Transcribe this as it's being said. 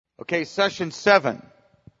Okay, session 7.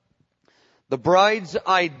 The bride's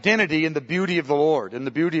identity in the beauty of the Lord, in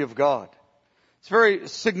the beauty of God. It's very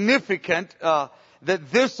significant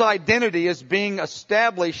that this identity is being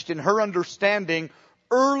established in her understanding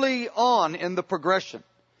early on in the progression.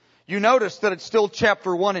 You notice that it's still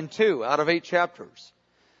chapter 1 and 2 out of 8 chapters.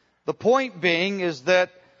 The point being is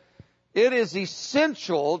that it is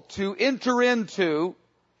essential to enter into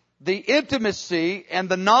the intimacy and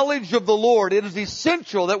the knowledge of the Lord. It is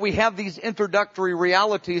essential that we have these introductory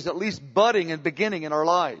realities at least budding and beginning in our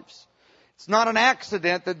lives. It's not an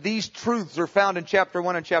accident that these truths are found in chapter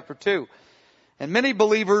 1 and chapter 2. And many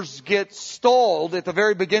believers get stalled at the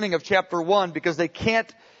very beginning of chapter 1 because they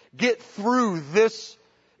can't get through this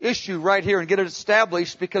issue right here and get it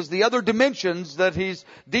established because the other dimensions that he's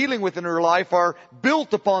dealing with in her life are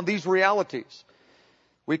built upon these realities.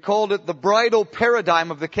 We called it the bridal paradigm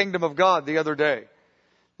of the kingdom of God the other day.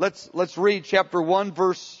 Let's read chapter 1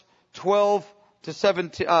 verse 12 to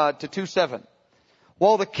 2:7.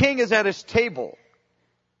 While the king is at his table,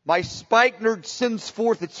 my spikenard sends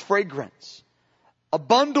forth its fragrance. A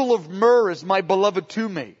bundle of myrrh is my beloved to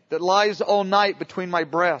me, that lies all night between my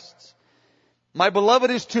breasts. My beloved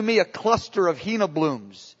is to me a cluster of henna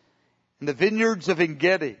blooms in the vineyards of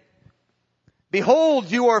En-gedi. Behold,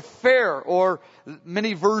 you are fair, or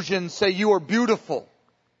many versions say you are beautiful.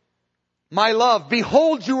 My love,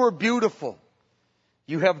 behold, you are beautiful.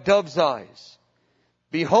 You have dove's eyes.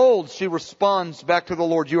 Behold, she responds back to the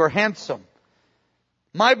Lord, you are handsome.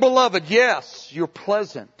 My beloved, yes, you're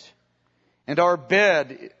pleasant. And our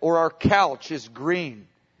bed or our couch is green.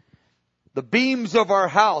 The beams of our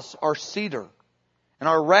house are cedar, and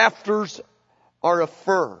our rafters are of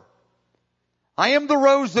fir. I am the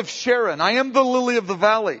rose of Sharon. I am the lily of the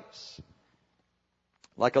valleys.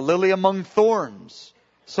 Like a lily among thorns,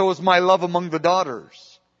 so is my love among the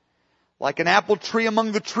daughters. Like an apple tree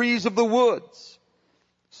among the trees of the woods,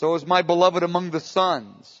 so is my beloved among the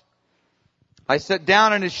sons. I sat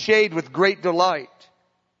down in his shade with great delight.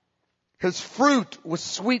 His fruit was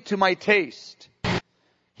sweet to my taste.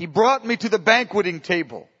 He brought me to the banqueting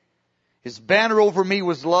table. His banner over me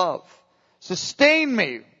was love. Sustain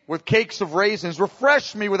me with cakes of raisins.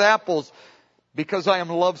 Refresh me with apples because I am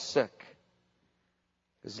lovesick.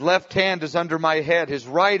 His left hand is under my head. His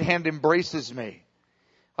right hand embraces me.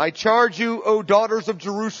 I charge you, O daughters of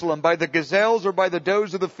Jerusalem, by the gazelles or by the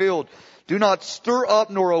does of the field, do not stir up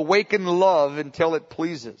nor awaken love until it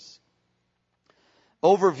pleases.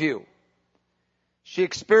 Overview. She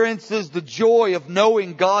experiences the joy of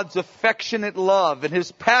knowing God's affectionate love and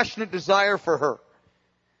His passionate desire for her.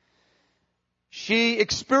 She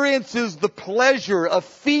experiences the pleasure of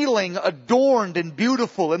feeling adorned and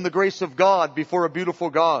beautiful in the grace of God before a beautiful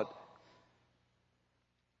God.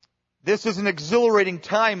 This is an exhilarating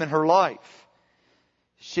time in her life.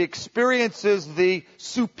 She experiences the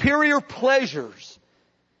superior pleasures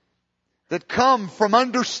that come from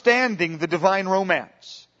understanding the divine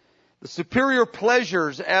romance. The superior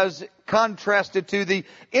pleasures as contrasted to the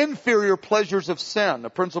inferior pleasures of sin, a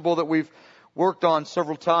principle that we've worked on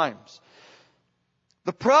several times.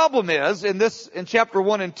 The problem is, in chapter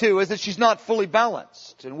 1 and 2, is that she's not fully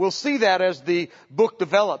balanced. And we'll see that as the book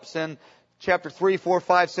develops in chapter 3, 4,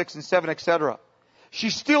 5, 6, and 7, etc.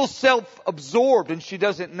 She's still self-absorbed and she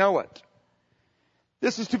doesn't know it.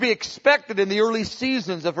 This is to be expected in the early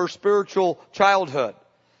seasons of her spiritual childhood.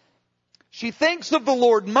 She thinks of the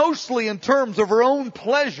Lord mostly in terms of her own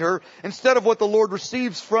pleasure instead of what the Lord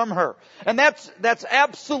receives from her. And that's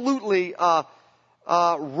absolutely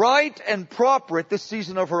right and proper at this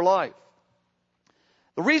season of her life.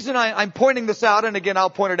 The reason I'm pointing this out, and again I'll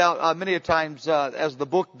point it out many a times as the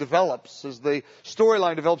book develops, as the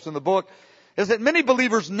storyline develops in the book, is that many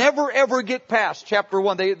believers never ever get past chapter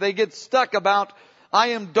 1. They get stuck about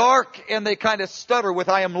I am dark, and they kind of stutter with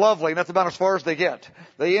I am lovely, and that's about as far as they get.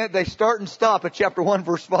 They start and stop at chapter 1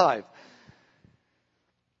 verse 5.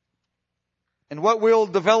 And what we'll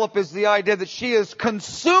develop is the idea that she is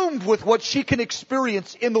consumed with what she can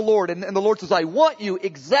experience in the Lord. And the Lord says, I want you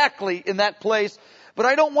exactly in that place, but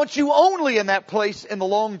I don't want you only in that place in the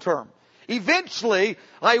long term. Eventually,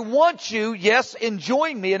 I want you, yes,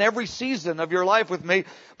 enjoying me in every season of your life with me,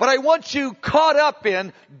 but I want you caught up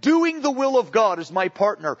in doing the will of God as my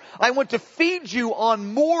partner. I want to feed you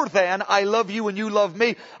on more than I love you and you love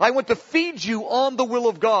me. I want to feed you on the will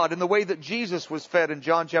of God in the way that Jesus was fed in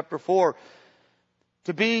John chapter 4.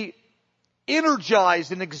 To be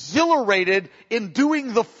energized and exhilarated in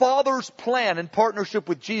doing the Father's plan in partnership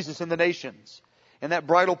with Jesus and the nations. In that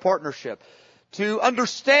bridal partnership. To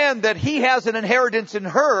understand that He has an inheritance in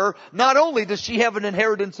her, not only does she have an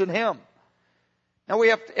inheritance in Him. Now we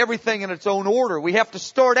have everything in its own order. We have to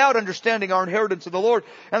start out understanding our inheritance in the Lord.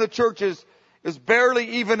 And the church is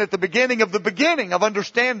barely even at the beginning of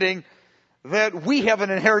understanding that we have an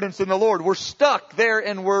inheritance in the Lord. We're stuck there,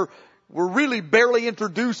 and we're really barely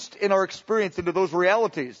introduced in our experience into those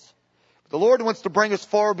realities. The Lord wants to bring us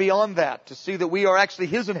far beyond that, to see that we are actually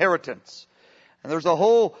His inheritance. And there's a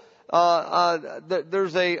whole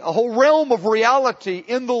realm of reality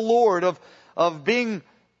in the Lord of being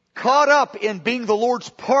caught up in being the Lord's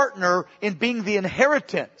partner, in being the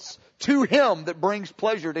inheritance to Him that brings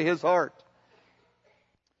pleasure to His heart.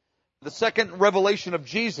 The second revelation of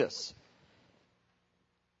Jesus.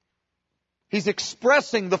 He's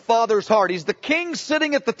expressing the Father's heart. He's the King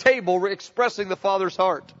sitting at the table expressing the Father's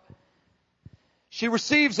heart. She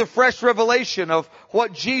receives a fresh revelation of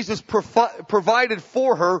what Jesus provided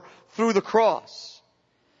for her through the cross.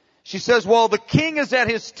 She says, while the King is at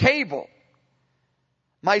His table,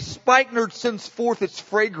 my spikenard sends forth its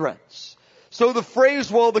fragrance. So the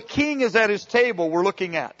phrase, while the King is at His table, we're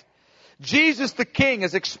looking at. Jesus the King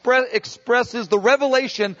expresses the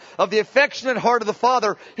revelation of the affectionate heart of the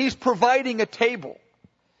Father. He's providing a table.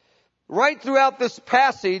 Right throughout this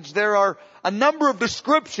passage, there are a number of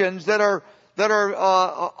descriptions that are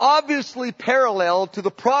obviously parallel to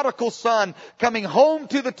the prodigal son coming home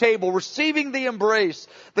to the table, receiving the embrace,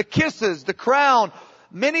 the kisses, the crown.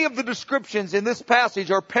 Many of the descriptions in this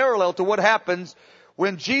passage are parallel to what happens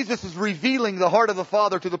when Jesus is revealing the heart of the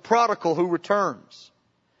Father to the prodigal who returns.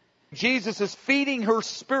 Jesus is feeding her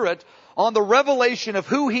spirit on the revelation of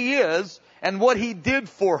who He is and what He did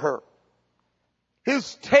for her.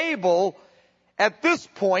 His table at this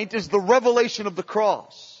point is the revelation of the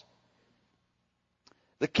cross.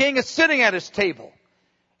 The King is sitting at His table.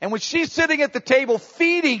 And when she's sitting at the table,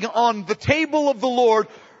 feeding on the table of the Lord,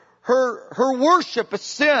 her worship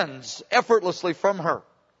ascends effortlessly from her.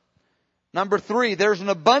 Number 3, there's an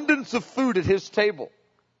abundance of food at His table.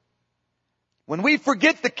 When we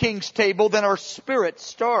forget the King's table, then our spirit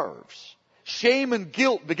starves. Shame and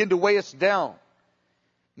guilt begin to weigh us down.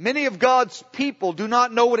 Many of God's people do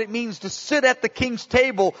not know what it means to sit at the King's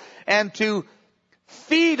table and to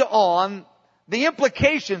feed on the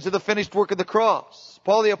implications of the finished work of the cross.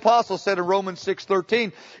 Paul the Apostle said in Romans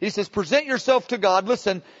 6:13, he says, present yourself to God,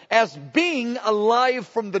 listen, as being alive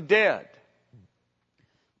from the dead.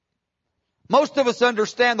 Most of us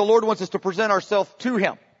understand the Lord wants us to present ourselves to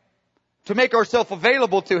Him, to make ourselves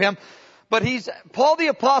available to Him. But Paul the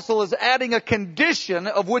Apostle is adding a condition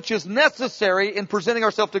of which is necessary in presenting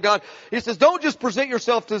ourselves to God. He says, don't just present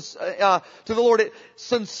yourself to the Lord.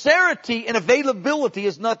 Sincerity and availability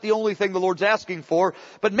is not the only thing the Lord's asking for,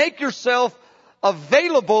 but make yourself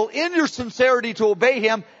available in your sincerity to obey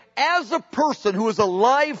Him as a person who is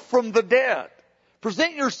alive from the dead.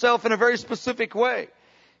 Present yourself in a very specific way.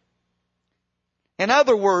 In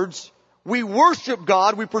other words, we worship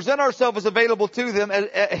God, we present ourselves as available to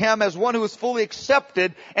Him as one who is fully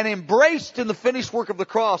accepted and embraced in the finished work of the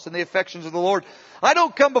cross and the affections of the Lord. I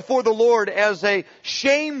don't come before the Lord as a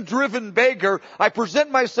shame-driven beggar. I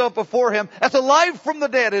present myself before Him as alive from the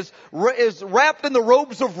dead, is wrapped in the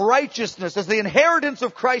robes of righteousness, as the inheritance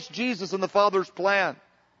of Christ Jesus in the Father's plan.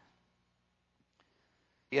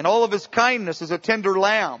 In all of His kindness as a tender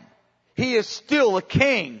lamb, He is still a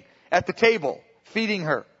king at the table, feeding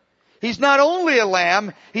her. He's not only a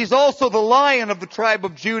lamb, He's also the Lion of the tribe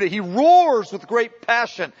of Judah. He roars with great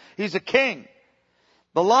passion. He's a king.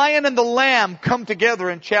 The lion and the lamb come together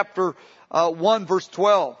in chapter 1, verse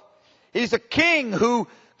 12. He's a king who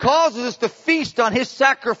causes us to feast on His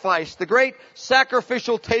sacrifice, the great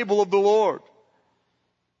sacrificial table of the Lord.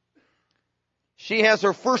 She has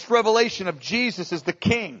her first revelation of Jesus as the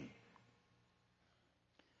king.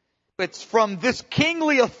 It's from this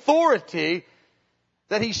kingly authority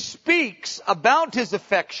that He speaks about His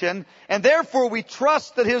affection, and therefore we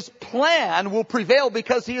trust that His plan will prevail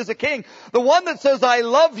because He is a king. The one that says, I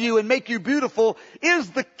love you and make you beautiful, is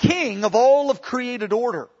the king of all of created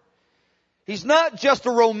order. He's not just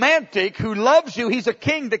a romantic who loves you. He's a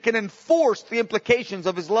king that can enforce the implications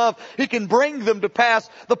of His love. He can bring them to pass.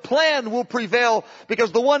 The plan will prevail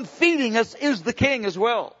because the one feeding us is the king as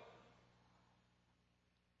well.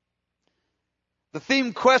 The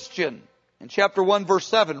theme question in chapter 1, verse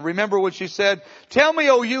 7, remember what she said, tell me,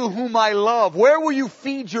 O you whom I love, where will you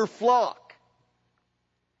feed your flock?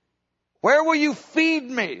 Where will you feed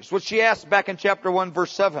me? Is what she asked back in chapter 1,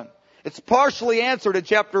 verse 7. It's partially answered in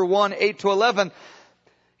chapter 1, 8 to 11.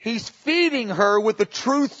 He's feeding her with the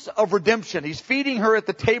truths of redemption. He's feeding her at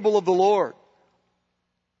the table of the Lord.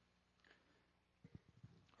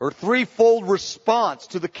 Her threefold response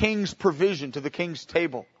to the king's provision, to the king's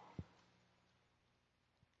table.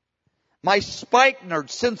 My spikenard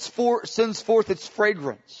sends forth its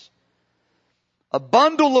fragrance. A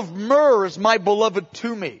bundle of myrrh is my beloved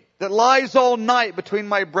to me, that lies all night between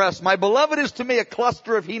my breasts. My beloved is to me a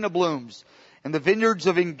cluster of henna blooms in the vineyards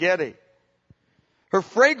of En-gedi. Her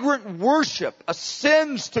fragrant worship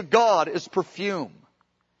ascends to God as perfume.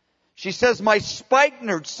 She says, my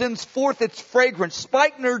spikenard sends forth its fragrance.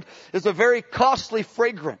 Spikenard is a very costly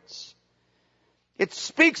fragrance. It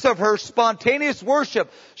speaks of her spontaneous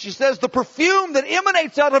worship. She says, the perfume that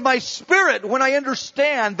emanates out of my spirit when I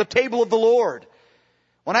understand the table of the Lord.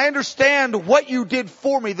 When I understand what you did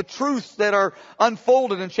for me, the truths that are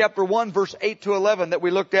unfolded in chapter 1, verse 8 to 11 that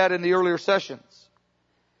we looked at in the earlier sessions.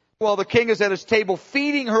 While the king is at his table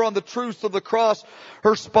feeding her on the truths of the cross,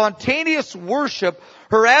 her spontaneous worship,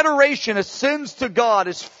 her adoration ascends to God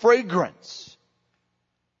as fragrance.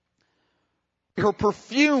 Her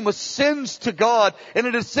perfume ascends to God, and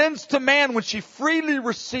it ascends to man when she freely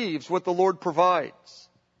receives what the Lord provides.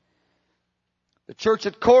 The church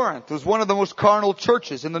at Corinth was one of the most carnal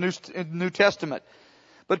churches in the New Testament.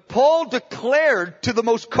 But Paul declared to the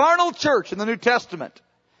most carnal church in the New Testament,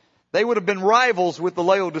 they would have been rivals with the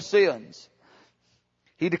Laodiceans.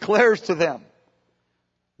 He declares to them,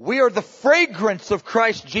 we are the fragrance of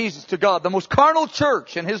Christ Jesus to God, the most carnal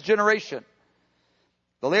church in his generation.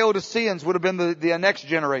 The Laodiceans would have been the next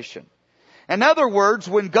generation. In other words,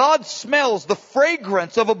 when God smells the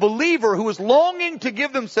fragrance of a believer who is longing to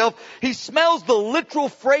give themselves, he smells the literal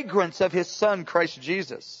fragrance of his Son, Christ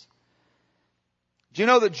Jesus. Do you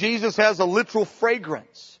know that Jesus has a literal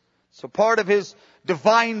fragrance? It's a part of his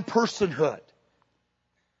divine personhood.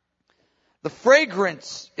 The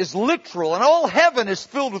fragrance is literal, and all heaven is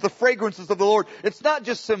filled with the fragrances of the Lord. It's not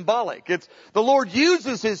just symbolic. The Lord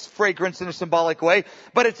uses his fragrance in a symbolic way,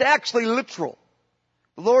 but it's actually literal.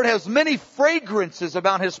 The Lord has many fragrances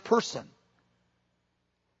about his person.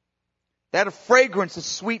 That fragrance is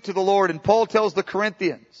sweet to the Lord. And Paul tells the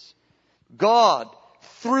Corinthians, God,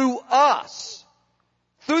 through us,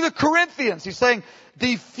 through the Corinthians, he's saying,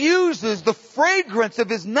 diffuses the fragrance of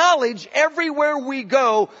his knowledge everywhere we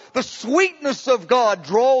go. The sweetness of God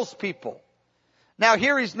draws people. Now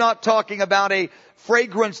here he's not talking about a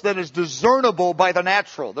fragrance that is discernible by the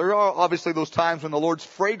natural. There are obviously those times when the Lord's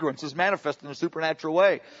fragrance is manifest in a supernatural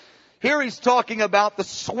way. Here he's talking about the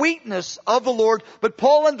sweetness of the Lord, but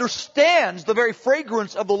Paul understands the very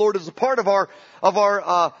fragrance of the Lord as a part of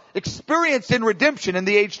our experience in redemption in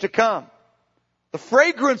the age to come. The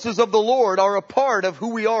fragrances of the Lord are a part of who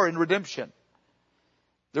we are in redemption.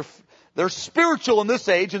 They're spiritual in this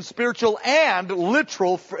age, and spiritual and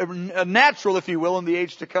literal, natural, if you will, in the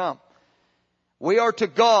age to come. We are to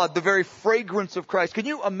God the very fragrance of Christ. Can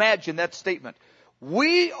you imagine that statement?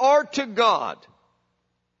 We are to God.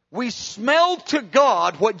 We smell to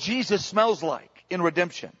God what Jesus smells like in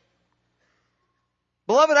redemption.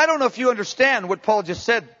 Beloved, I don't know if you understand what Paul just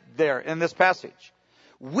said there in this passage.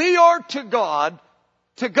 We are to God,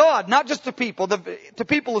 not just to people, to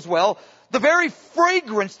people as well, the very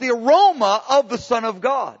fragrance, the aroma of the Son of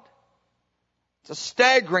God. It's a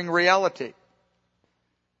staggering reality.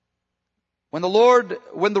 When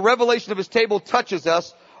the revelation of his table touches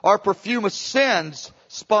us, our perfume ascends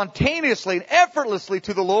spontaneously and effortlessly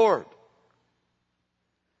to the Lord.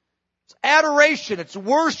 It's adoration, it's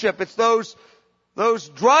worship, it's those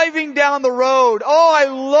driving down the road. Oh, I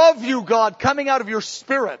love you, God, coming out of your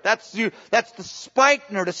spirit. That's you. That's the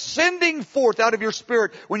spikenard ascending forth out of your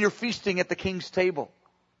spirit when you're feasting at the king's table.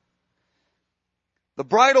 The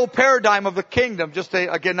bridal paradigm of the kingdom,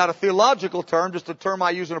 again, not a theological term, just a term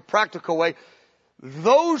I use in a practical way.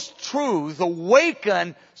 Those truths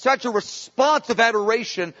awaken such a response of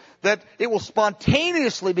adoration that it will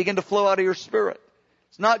spontaneously begin to flow out of your spirit.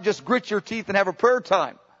 It's not just grit your teeth and have a prayer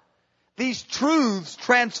time. These truths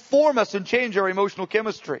transform us and change our emotional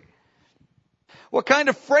chemistry. What kind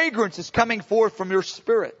of fragrance is coming forth from your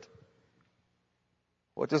spirit?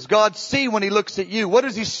 What does God see when he looks at you? What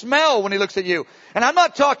does he smell when he looks at you? And I'm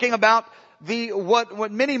not talking about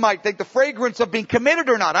what many might think, the fragrance of being committed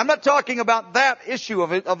or not. I'm not talking about that issue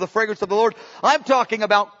of the fragrance of the Lord. I'm talking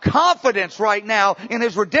about confidence right now in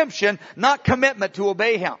his redemption, not commitment to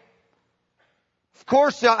obey him. Of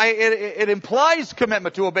course, it implies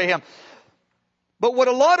commitment to obey him. But what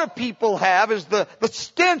a lot of people have is the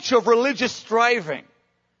stench of religious striving.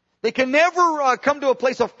 They can never come to a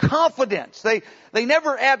place of confidence. They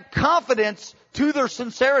never add confidence to their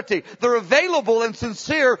sincerity. They're available and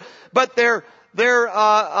sincere, but their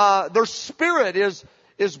spirit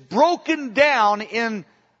is broken down in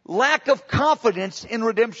lack of confidence in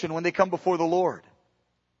redemption when they come before the Lord.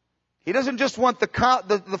 He doesn't just want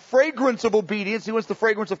the fragrance of obedience. He wants the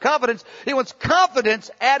fragrance of confidence. He wants confidence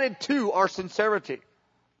added to our sincerity.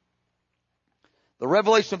 The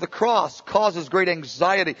revelation of the cross causes great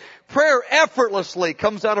anxiety. Prayer effortlessly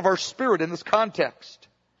comes out of our spirit in this context.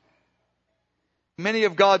 Many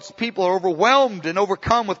of God's people are overwhelmed and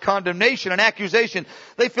overcome with condemnation and accusation.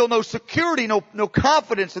 They feel no security, no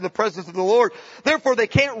confidence in the presence of the Lord. Therefore, they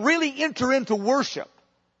can't really enter into worship.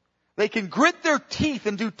 They can grit their teeth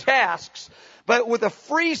and do tasks, but with a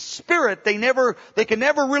free spirit, they can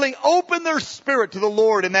never really open their spirit to the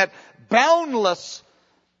Lord in that boundless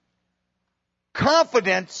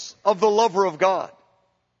confidence of the lover of God.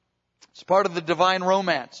 It's part of the divine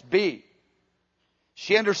romance. B,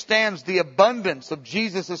 she understands the abundance of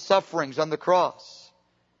Jesus' sufferings on the cross.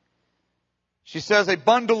 She says, a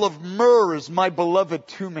bundle of myrrh is my beloved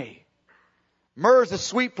to me. Myrrh is a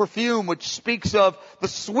sweet perfume which speaks of the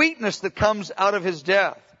sweetness that comes out of his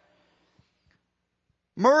death.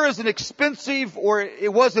 Myrrh is an expensive, or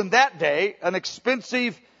it was in that day, an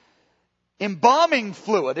expensive embalming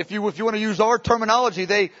fluid. If you want to use our terminology,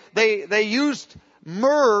 they used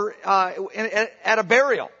myrrh at a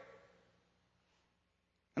burial.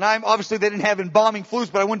 And obviously they didn't have embalming fluids,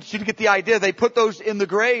 but I want you to get the idea. They put those in the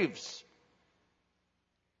graves.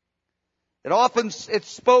 It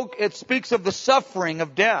speaks of the suffering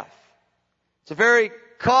of death. It's a very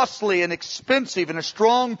costly and expensive and a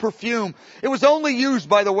strong perfume. It was only used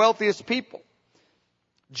by the wealthiest people.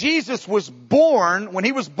 Jesus was born, when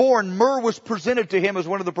he was born, myrrh was presented to him as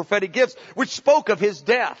one of the prophetic gifts, which spoke of his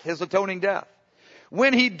death, his atoning death.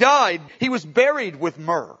 When he died, he was buried with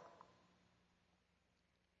myrrh.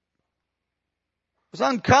 It was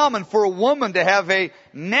uncommon for a woman to have a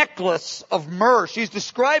necklace of myrrh. She's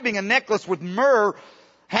describing a necklace with myrrh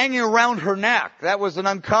hanging around her neck. That was an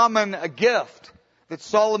uncommon gift that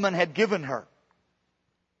Solomon had given her.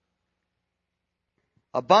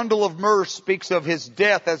 A bundle of myrrh speaks of his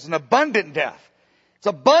death as an abundant death. It's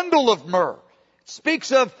a bundle of myrrh. It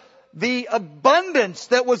speaks of the abundance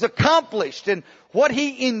that was accomplished and what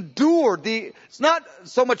he endured. It's not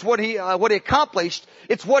so much what he accomplished,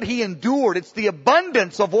 it's what he endured. It's the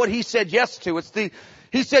abundance of what he said yes to.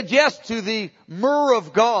 He said yes to the myrrh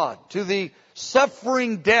of God, to the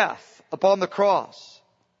suffering death upon the cross.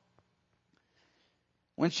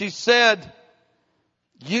 When she said,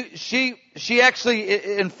 she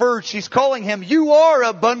actually inferred, she's calling him, you are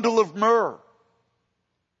a bundle of myrrh.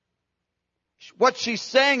 What she's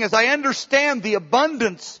saying is, I understand the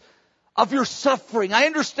abundance of your suffering. I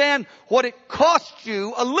understand what it cost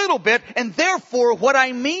you a little bit, and therefore what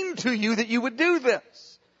I mean to you that you would do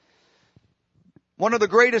this. One of the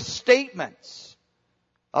greatest statements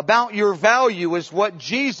about your value is what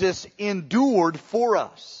Jesus endured for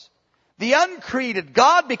us. The uncreated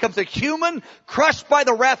God becomes a human, crushed by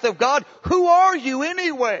the wrath of God. Who are you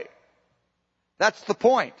anyway? That's the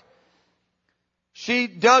point. She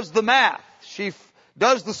does the math. She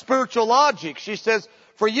does the spiritual logic. She says,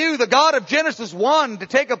 for you, the God of Genesis 1, to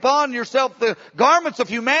take upon yourself the garments of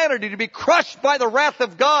humanity, to be crushed by the wrath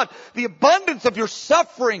of God, the abundance of your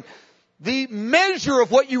suffering, the measure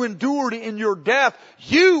of what you endured in your death,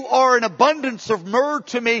 you are an abundance of myrrh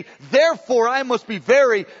to me. Therefore, I must be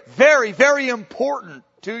very, very, very important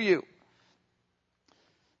to you.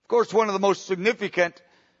 Of course, one of the most significant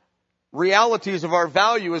realities of our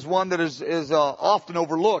value is one that is often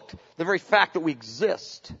overlooked. The very fact that we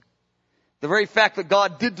exist. The very fact that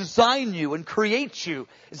God did design you and create you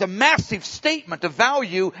is a massive statement of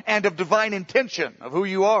value and of divine intention of who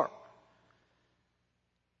you are.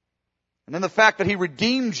 And then the fact that He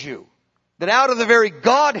redeemed you. That out of the very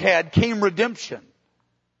Godhead came redemption.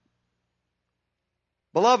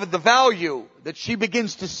 Beloved, the value that she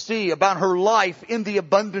begins to see about her life in the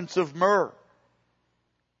abundance of myrrh.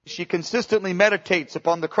 She consistently meditates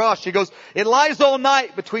upon the cross. She goes, it lies all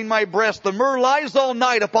night between my breasts. The myrrh lies all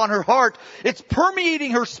night upon her heart. It's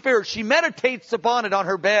permeating her spirit. She meditates upon it on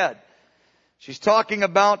her bed. She's talking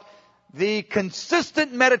about the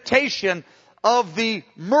consistent meditation of the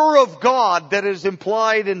myrrh of God that is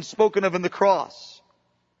implied and spoken of in the cross.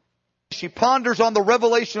 She ponders on the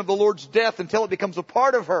revelation of the Lord's death until it becomes a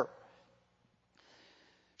part of her.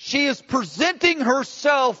 She is presenting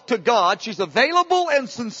herself to God. She's available and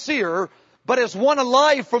sincere, but as one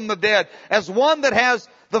alive from the dead, as one that has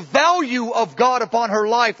the value of God upon her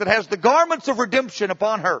life, that has the garments of redemption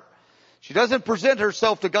upon her. She doesn't present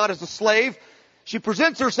herself to God as a slave. She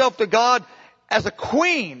presents herself to God as a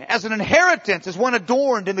queen, as an inheritance, as one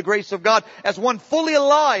adorned in the grace of God, as one fully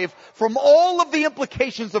alive from all of the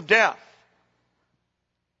implications of death.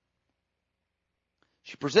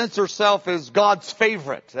 She presents herself as God's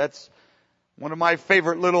favorite. That's One of my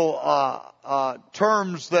favorite little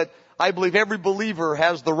terms that I believe every believer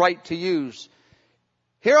has the right to use.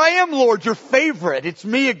 Here I am, Lord, your favorite. It's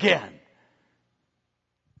me again.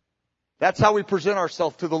 That's how we present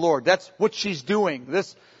ourselves to the Lord. That's what she's doing.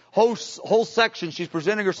 This whole section, she's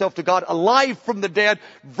presenting herself to God alive from the dead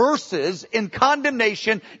versus in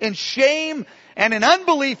condemnation, in shame, and in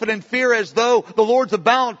unbelief and in fear as though the Lord's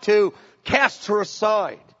about to cast her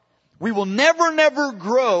aside. We will never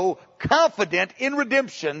grow confident in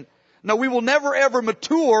redemption. No, we will never ever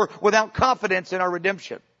mature without confidence in our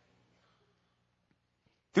redemption.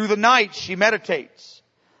 Through the night, she meditates.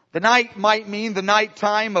 The night might mean the night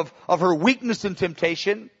time of her weakness and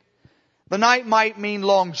temptation. The night might mean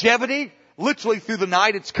longevity. Literally through the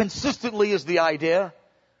night, it's consistently is the idea.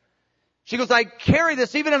 She goes, I carry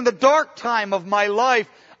this even in the dark time of my life.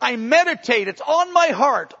 I meditate. It's on my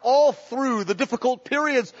heart all through the difficult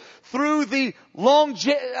periods, through the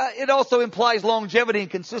it also implies longevity and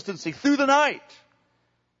consistency through the night.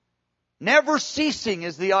 Never ceasing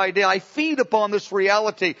is the idea. I feed upon this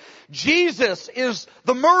reality. Jesus is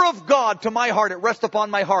the myrrh of God to my heart. It rests upon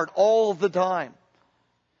my heart all the time.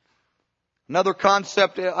 Another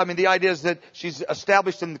concept, the idea is that she's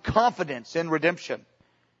established in confidence in redemption.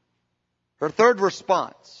 Her third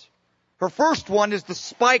response. Her first one is the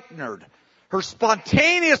spikenard. Her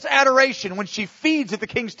spontaneous adoration when she feeds at the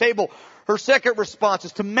king's table. Her second response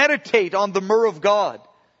is to meditate on the myrrh of God.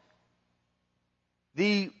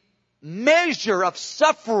 The measure of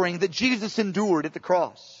suffering that Jesus endured at the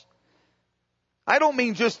cross. I don't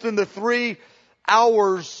mean just in the 3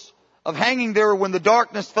 hours of hanging there when the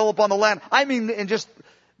darkness fell upon the land. I mean in just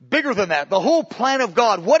bigger than that. The whole plan of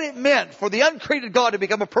God. What it meant for the uncreated God to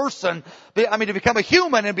become a person. To become a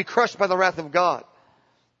human and be crushed by the wrath of God.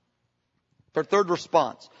 Her third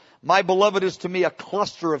response. My beloved is to me a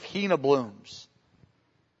cluster of henna blooms.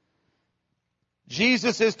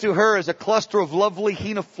 Jesus is to her as a cluster of lovely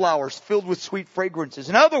henna flowers filled with sweet fragrances.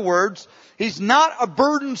 In other words, He's not a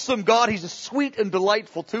burdensome God. He's a sweet and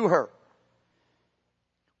delightful to her.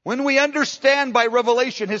 When we understand by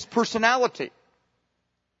revelation His personality,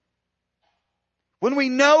 when we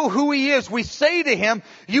know who He is, we say to Him,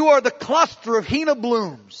 you are the cluster of henna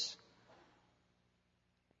blooms.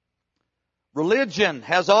 Religion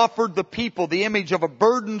has offered the people the image of a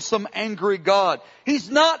burdensome, angry God. He's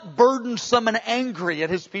not burdensome and angry at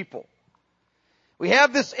His people. We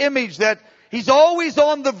have this image that He's always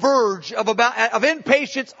on the verge of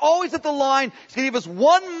impatience, always at the line. He's going to give us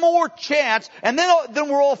one more chance, and then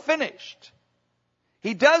we're all finished.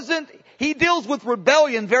 He deals with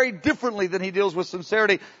rebellion very differently than He deals with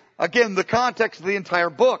sincerity. Again, the context of the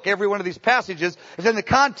entire book, every one of these passages is in the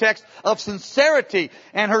context of sincerity.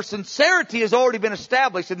 And her sincerity has already been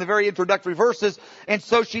established in the very introductory verses. And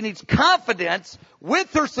so she needs confidence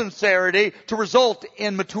with her sincerity to result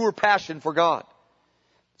in mature passion for God.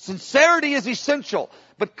 Sincerity is essential.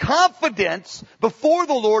 But confidence before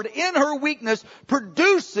the Lord in her weakness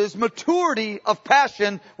produces maturity of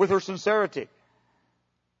passion with her sincerity.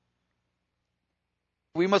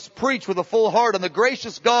 We must preach with a full heart on the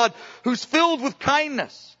gracious God who's filled with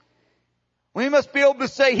kindness. We must be able to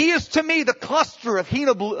say, He is to me the cluster of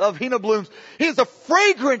henna blooms. He is a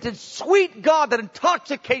fragrant and sweet God that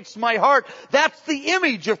intoxicates my heart. That's the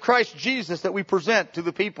image of Christ Jesus that we present to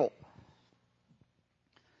the people.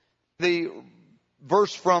 The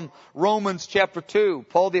verse from Romans chapter 2,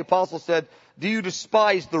 Paul the Apostle said, do you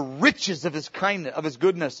despise the riches of His kindness, of His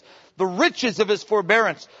goodness, the riches of His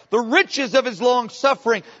forbearance, the riches of His long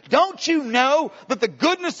suffering? Don't you know that the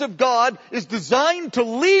goodness of God is designed to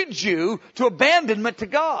lead you to abandonment to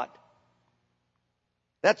God?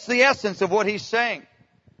 That's the essence of what he's saying.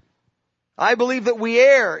 I believe that we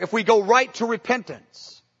err if we go right to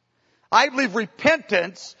repentance. I believe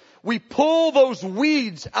repentance, we pull those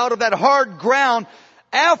weeds out of that hard ground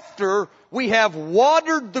after we have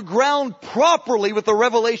watered the ground properly with the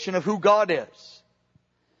revelation of who God is.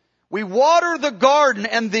 We water the garden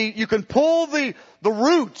and you can pull the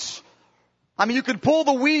roots. You can pull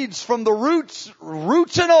the weeds from the roots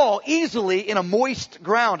and all easily in a moist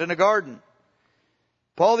ground in a garden.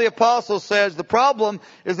 Paul the Apostle says the problem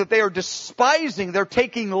is that they are despising, they're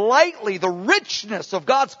taking lightly the richness of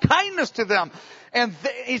God's kindness to them. And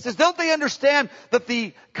he says, don't they understand that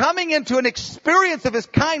the coming into an experience of His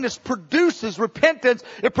kindness produces repentance?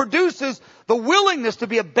 It produces the willingness to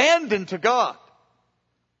be abandoned to God.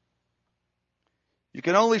 You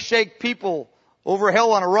can only shake people over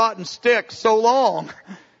hell on a rotten stick so long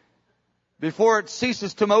before it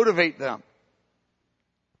ceases to motivate them.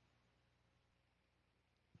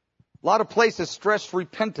 A lot of places stress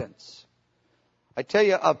repentance. I tell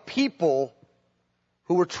you, a people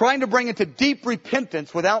who were trying to bring into deep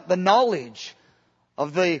repentance without the knowledge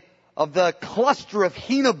of the cluster of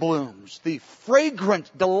henna blooms, the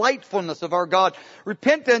fragrant delightfulness of our God.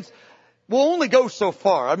 Repentance will only go so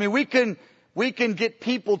far. I mean, we can get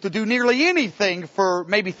people to do nearly anything for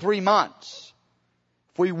maybe 3 months.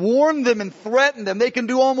 If we warn them and threaten them, they can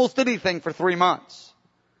do almost anything for 3 months.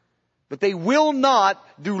 But they will not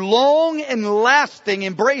embrace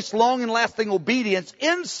long and lasting obedience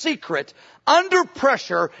in secret, under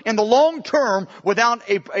pressure, in the long term, without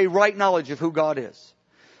a right knowledge of who God is.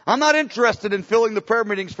 I'm not interested in filling the prayer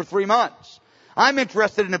meetings for 3 months. I'm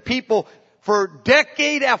interested in the people for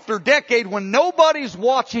decade after decade when nobody's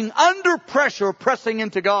watching, under pressure, pressing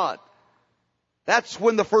into God. That's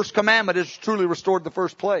when the first commandment is truly restored in the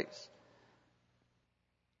first place.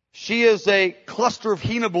 She is a cluster of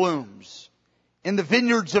henna blooms in the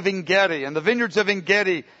vineyards of En-Gedi. And the vineyards of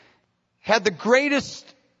En-Gedi had the greatest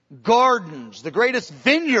gardens, the greatest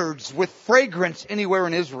vineyards with fragrance anywhere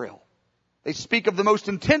in Israel. They speak of the most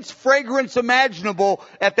intense fragrance imaginable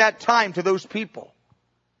at that time to those people.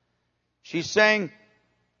 She's saying,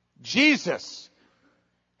 Jesus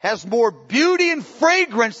has more beauty and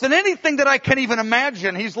fragrance than anything that I can even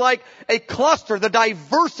imagine. He's like a cluster, the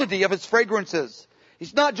diversity of His fragrances.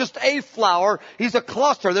 He's not just a flower, He's a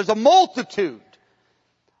cluster. There's a multitude.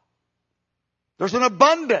 There's an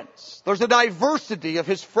abundance. There's a diversity of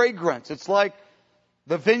His fragrance. It's like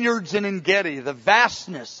the vineyards in En-Gedi, the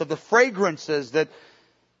vastness of the fragrances that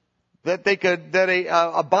a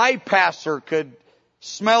bypasser could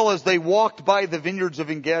smell as they walked by the vineyards of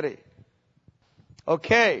En-Gedi.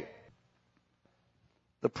 Okay.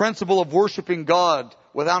 The principle of worshiping God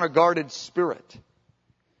with unguarded spirit.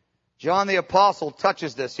 John the Apostle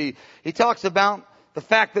touches this. He talks about the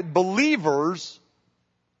fact that believers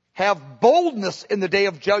have boldness in the day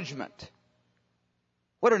of judgment.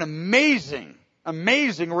 What an amazing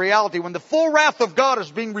reality. When the full wrath of God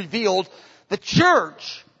is being revealed, the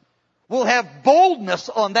church will have boldness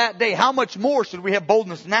on that day. How much more should we have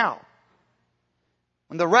boldness now?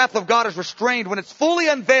 When the wrath of God is restrained, when it's fully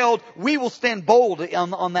unveiled, we will stand bold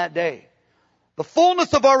on that day. The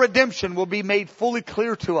fullness of our redemption will be made fully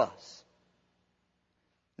clear to us.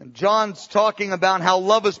 And John's talking about how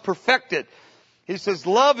love is perfected. He says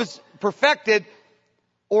love is perfected,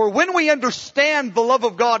 or when we understand the love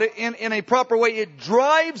of God in a proper way, it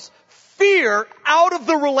drives fear out of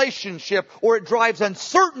the relationship, or it drives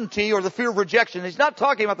uncertainty or the fear of rejection. He's not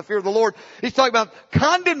talking about the fear of the Lord. He's talking about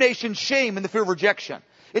condemnation, shame, and the fear of rejection.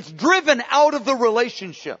 It's driven out of the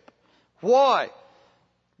relationship. Why?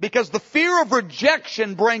 Because the fear of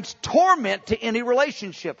rejection brings torment to any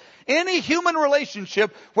relationship. Any human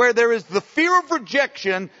relationship where there is the fear of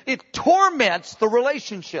rejection, it torments the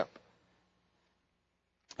relationship.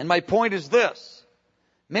 And my point is this.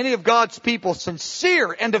 Many of God's people,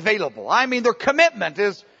 sincere and available. I mean, their commitment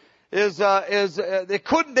they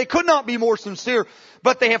could not be more sincere,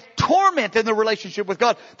 but they have torment in their relationship with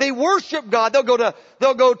God. They worship God.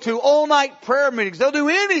 They'll go to all-night prayer meetings. They'll do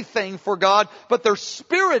anything for God, but their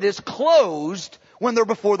spirit is closed when they're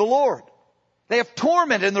before the Lord. They have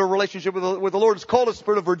torment in their relationship with the Lord. It's called a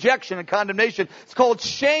spirit of rejection and condemnation. It's called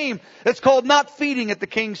shame. It's called not feeding at the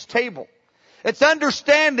king's table. It's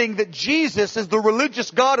understanding that Jesus is the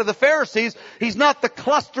religious God of the Pharisees. He's not the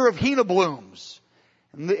cluster of henna blooms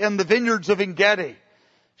in the vineyards of En-Gedi.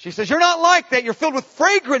 She says, you're not like that. You're filled with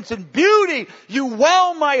fragrance and beauty. You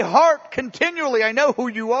wow my heart continually. I know who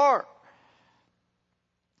you are.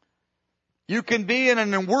 You can be in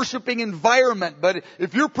a worshiping environment, but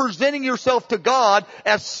if you're presenting yourself to God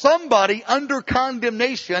as somebody under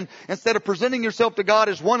condemnation, instead of presenting yourself to God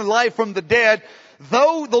as one alive from the dead,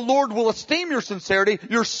 though the Lord will esteem your sincerity,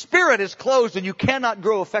 your spirit is closed and you cannot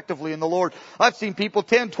grow effectively in the Lord. I've seen people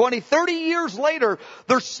 10, 20, 30 years later,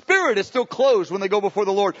 their spirit is still closed when they go before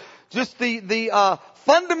the Lord. Just the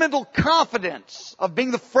fundamental confidence of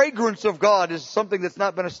being the fragrance of God is something that's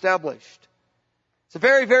not been established. It's a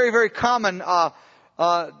very, very, very common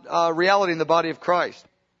reality in the body of Christ.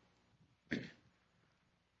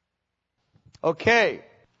 Okay.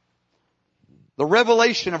 The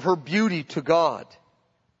revelation of her beauty to God.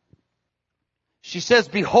 She says,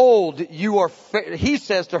 behold, you are fair. He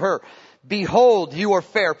says to her, behold, you are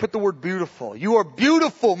fair. Put the word beautiful. You are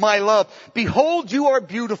beautiful, my love. Behold, you are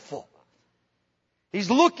beautiful. He's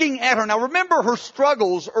looking at her. Now remember her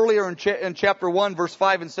struggles earlier in chapter 1, verse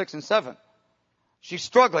 5 and 6 and 7. She's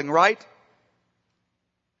struggling, right?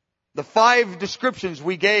 The 5 descriptions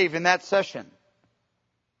we gave in that session.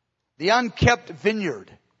 The unkept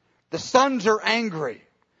vineyard. The sons are angry.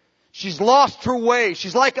 She's lost her way.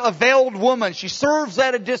 She's like a veiled woman. She serves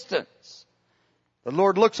at a distance. The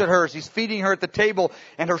Lord looks at her as He's feeding her at the table,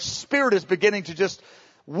 and her spirit is beginning to just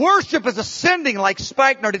worship is ascending like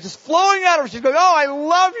spikenard. It's just flowing out of her. She's going, oh, I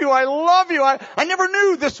love you. I love you. I never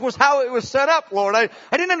knew this was how it was set up, Lord. I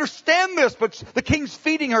didn't understand this, but the King's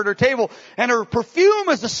feeding her at her table, and her perfume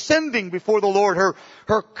is ascending before the Lord.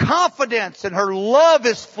 Her confidence and her love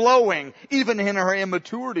is flowing, even in her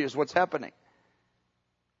immaturity is what's happening.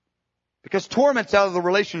 Because torment's out of the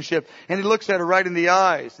relationship, and He looks at her right in the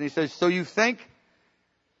eyes, and He says, so you think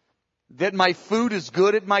that my food is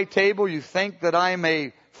good at my table? You think that I am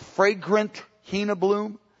a fragrant henna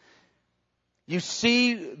bloom? You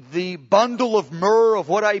see the bundle of myrrh of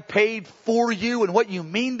what I paid for you and what you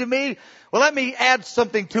mean to me? Well, let me add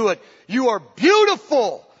something to it. You are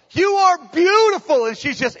beautiful. You are beautiful. And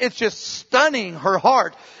it's just stunning her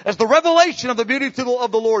heart as the revelation of the beauty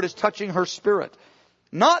of the Lord is touching her spirit.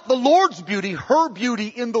 Not the Lord's beauty, her beauty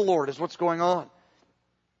in the Lord is what's going on.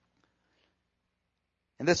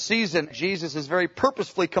 In this season, Jesus is very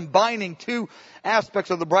purposefully combining two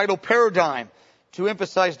aspects of the bridal paradigm to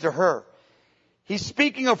emphasize to her. He's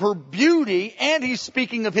speaking of her beauty, and He's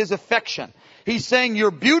speaking of His affection. He's saying,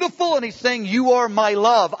 you're beautiful, and He's saying, you are my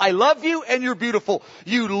love. I love you, and you're beautiful.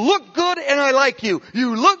 You look good, and I like you.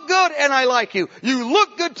 You look good, and I like you. You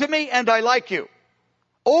look good to me, and I like you.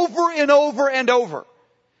 Over and over and over.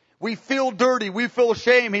 We feel dirty. We feel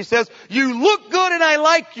shame. He says, you look good, and I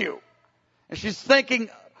like you. And she's thinking,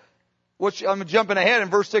 I'm jumping ahead in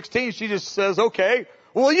verse 16, she just says, okay,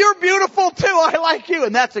 well, you're beautiful too, I like you.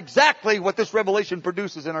 And that's exactly what this revelation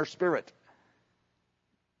produces in our spirit.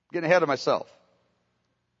 Getting ahead of myself.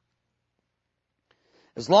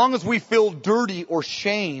 As long as we feel dirty or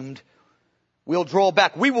shamed, we'll draw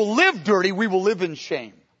back. We will live dirty, we will live in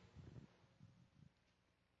shame.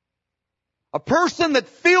 A person that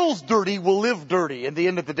feels dirty will live dirty at the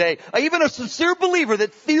end of the day. Even a sincere believer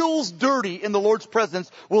that feels dirty in the Lord's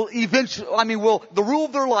presence will the rule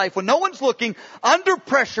of their life, when no one's looking, under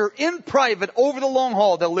pressure, in private, over the long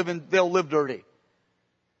haul, they'll live dirty.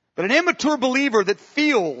 But an immature believer that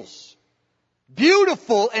feels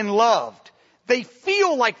beautiful and loved, they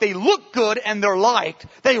feel like they look good and they're liked,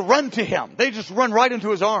 they run to Him. They just run right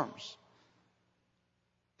into His arms.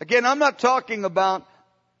 Again, I'm not talking about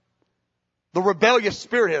the rebellious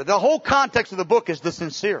spirit here. The whole context of the book is the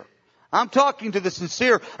sincere. I'm talking to the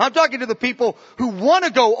sincere. I'm talking to the people who want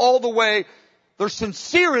to go all the way. They're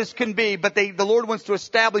sincere as can be, but the Lord wants to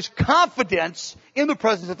establish confidence in the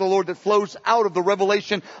presence of the Lord that flows out of the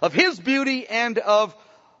revelation of His beauty and of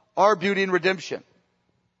our beauty and redemption.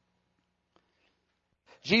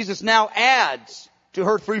 Jesus now adds to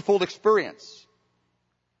her threefold experience.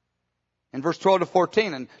 In verse 12 to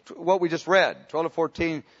 14, and what we just read, 12 to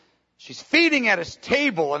 14, she's feeding at His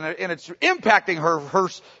table, and it's impacting her.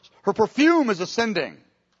 Her perfume is ascending.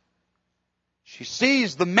 She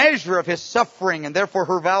sees the measure of His suffering and therefore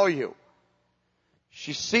her value.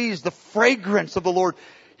 She sees the fragrance of the Lord.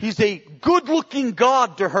 He's a good-looking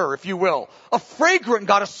God to her, if you will. A fragrant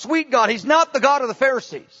God, a sweet God. He's not the God of the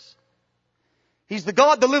Pharisees. He's the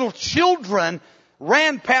God the little children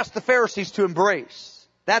ran past the Pharisees to embrace.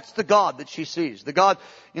 That's the God that she sees. The God,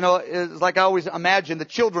 is like I always imagine the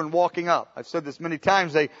children walking up. I've said this many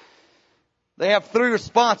times. They have three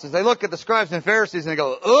responses. They look at the scribes and Pharisees and they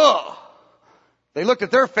go, ugh. They looked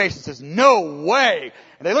at their faces and says, no way.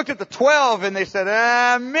 And they looked at the 12 and they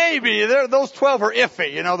said, maybe. Those 12 are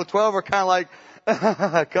iffy. The 12 are kind of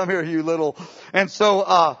like, come here, you little. And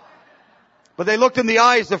so, but they looked in the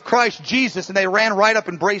eyes of Christ Jesus and they ran right up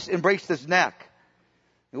and embraced His neck.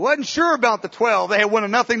 He wasn't sure about the 12. They had wanted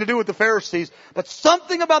nothing to do with the Pharisees. But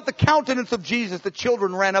something about the countenance of Jesus, the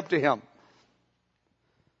children ran up to Him.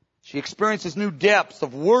 She experiences new depths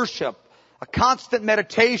of worship, a constant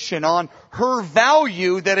meditation on her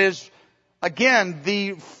value that is, again,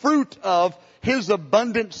 the fruit of His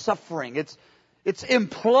abundant suffering. It's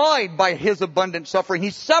implied by His abundant suffering.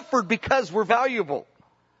 He suffered because we're valuable.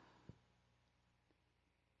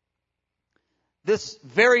 This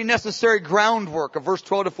very necessary groundwork of verse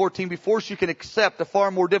 12 to 14 before she can accept a far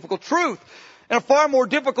more difficult truth. And a far more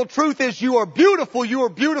difficult truth is you are beautiful, you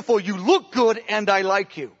look good, and I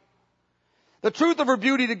like you. The truth of her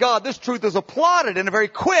beauty to God, this truth is applauded in a very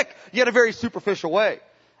quick, yet a very superficial way.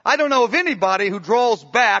 I don't know of anybody who draws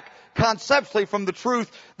back conceptually from the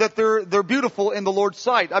truth that they're beautiful in the Lord's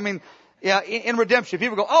sight. In redemption,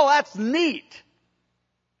 people go, oh, that's neat.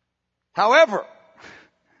 However,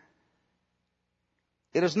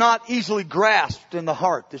 it is not easily grasped in the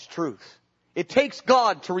heart, this truth. It takes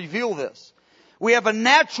God to reveal this. We have a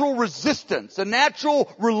natural resistance, a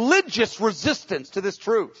natural religious resistance to this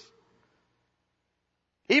truth.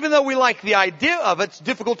 Even though we like the idea of it, it's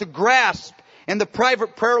difficult to grasp in the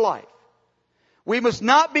private prayer life. We must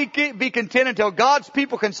not be content until God's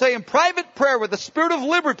people can say in private prayer with the spirit of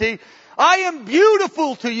liberty, I am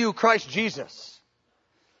beautiful to you, Christ Jesus.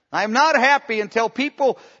 I am not happy until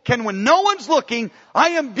people can, when no one's looking, I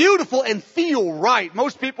am beautiful and feel right.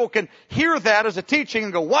 Most people can hear that as a teaching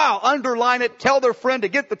and go, wow, underline it, tell their friend to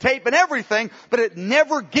get the tape and everything, but it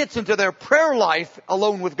never gets into their prayer life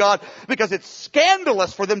alone with God because it's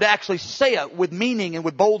scandalous for them to actually say it with meaning and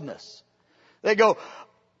with boldness. They go,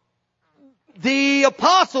 the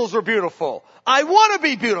apostles are beautiful. I want to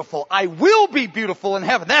be beautiful. I will be beautiful in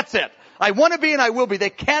heaven. That's it. I want to be and I will be. They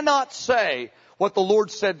cannot say what the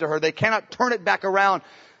Lord said to her. They cannot turn it back around.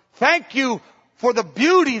 Thank you for the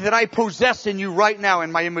beauty that I possess in you right now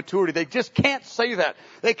in my immaturity. They just can't say that.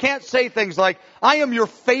 They can't say things like, I am your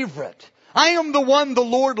favorite. I am the one the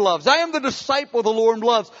Lord loves. I am the disciple the Lord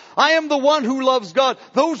loves. I am the one who loves God.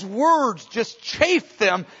 Those words just chafe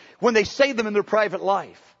them when they say them in their private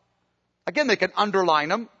life. Again, they can underline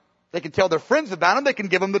them. They can tell their friends about them. They can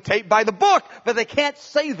give them the tape by the book. But they can't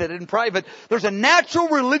say that in private. There's a natural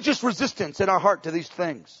religious resistance in our heart to these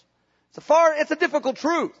things. It's a difficult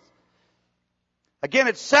truth. Again,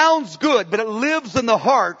 it sounds good, but it lives in the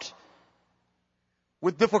heart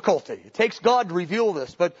with difficulty. It takes God to reveal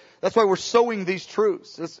this, but that's why we're sowing these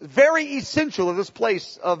truths. It's very essential of this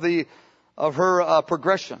place of her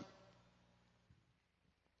progression.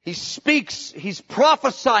 He speaks, he's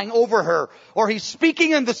prophesying over her, or he's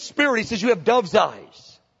speaking in the Spirit. He says, you have dove's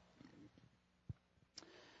eyes.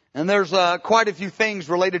 And there's quite a few things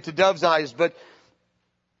related to dove's eyes, but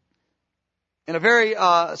in a very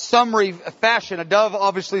summary fashion, a dove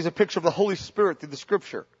obviously is a picture of the Holy Spirit through the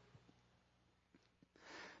Scripture.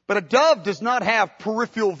 But a dove does not have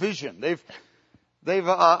peripheral vision.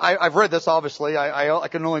 I've read this obviously. I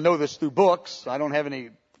can only know this through books. I don't have any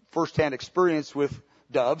first-hand experience with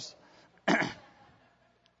doves.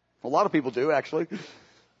 A lot of people do, actually.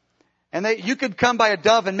 And you could come by a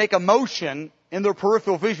dove and make a motion in their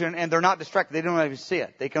peripheral vision and they're not distracted. They don't even see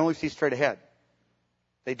it. They can only see straight ahead.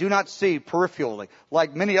 They do not see peripherally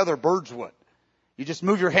like many other birds would. You just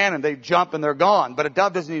move your hand and they jump and they're gone. But a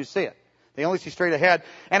dove doesn't even see it. They only see straight ahead.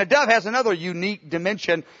 And a dove has another unique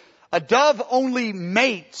dimension. A dove only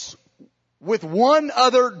mates with one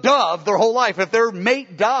other dove their whole life. If their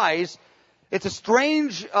mate dies, it's a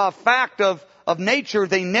strange fact of nature.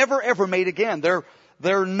 They never ever mate again.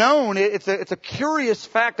 They're known. It's a curious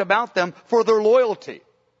fact about them for their loyalty.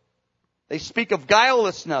 They speak of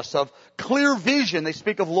guilelessness, of clear vision. They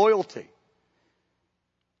speak of loyalty.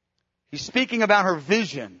 He's speaking about her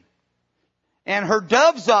vision, and her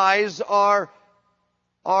dove's eyes are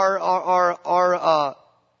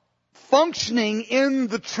functioning in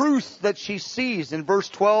the truth that she sees in verse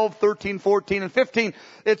 12, 13, 14, and 15.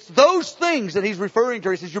 It's those things that he's referring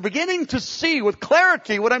to. He says, you're beginning to see with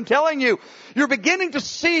clarity what I'm telling you. You're beginning to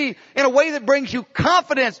see in a way that brings you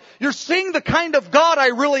confidence. You're seeing the kind of God I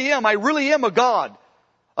really am. I really am a God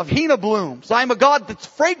of henna blooms. I'm a God that's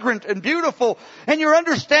fragrant and beautiful. And you're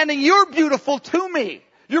understanding you're beautiful to me.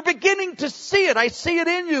 You're beginning to see it. I see it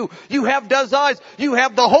in you. You have dove's eyes. You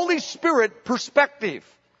have the Holy Spirit perspective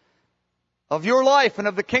of your life and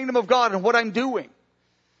of the kingdom of God and what I'm doing.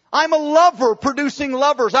 I'm a lover producing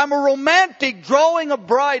lovers. I'm a romantic drawing a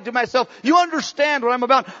bride to myself. You understand what I'm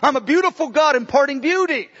about. I'm a beautiful God imparting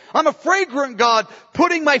beauty. I'm a fragrant God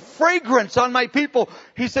putting my fragrance on my people.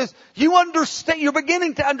 He says, you understand, you're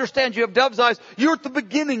beginning to understand. You have dove's eyes. You're at the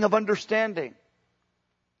beginning of understanding.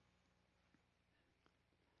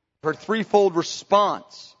 Her threefold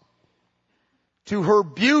response to her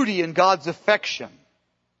beauty and God's affection.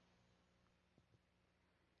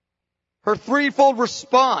 Her threefold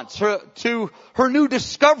response to her new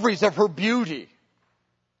discoveries of her beauty.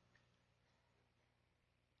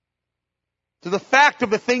 To the fact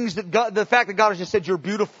of the fact that God has just said you're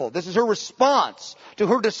beautiful. This is her response to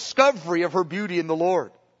her discovery of her beauty in the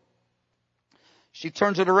Lord. She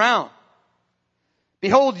turns it around.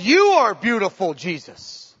 Behold, you are beautiful,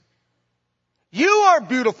 Jesus. You are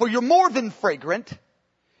beautiful. You're more than fragrant.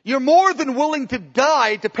 You're more than willing to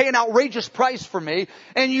die to pay an outrageous price for me.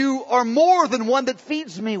 And you are more than one that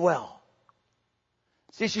feeds me well.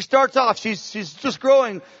 See, she starts off, she's just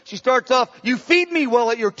growing. She starts off, you feed me well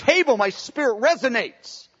at your table. My spirit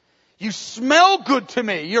resonates. You smell good to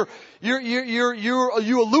me. You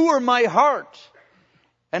allure my heart.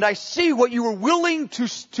 And I see what you were willing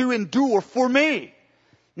to endure for me.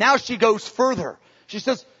 Now she goes further. She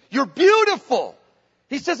says, you're beautiful.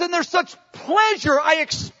 He says, and there's such pleasure I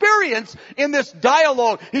experience in this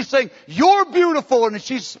dialogue. He's saying, you're beautiful, and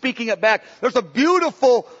she's speaking it back. There's a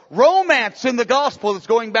beautiful romance in the gospel that's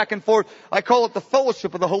going back and forth. I call it the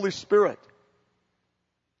fellowship of the Holy Spirit.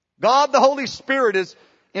 God the Holy Spirit is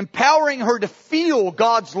empowering her to feel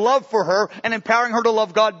God's love for her and empowering her to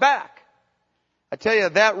love God back. I tell you,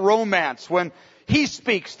 that romance, when He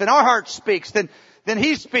speaks, then our heart speaks, then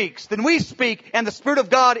He speaks, then we speak, and the Spirit of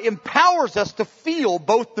God empowers us to feel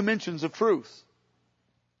both dimensions of truth.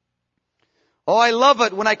 Oh, I love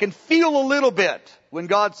it when I can feel a little bit when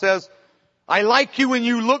God says, I like you and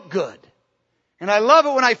you look good. And I love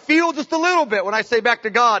it when I feel just a little bit when I say back to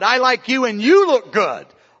God, I like you and you look good.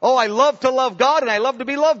 Oh, I love to love God and I love to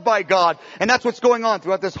be loved by God. And that's what's going on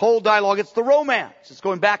throughout this whole dialogue. It's the romance. It's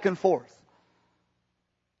going back and forth.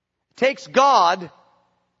 It takes God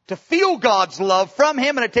to feel God's love from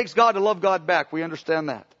Him, and it takes God to love God back. We understand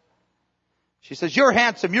that. She says, you're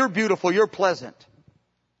handsome, you're beautiful, you're pleasant.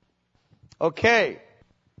 Okay.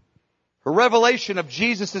 Her revelation of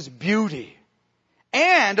Jesus' beauty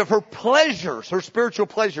and of her pleasures, her spiritual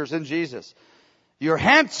pleasures in Jesus. You're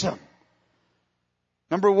handsome.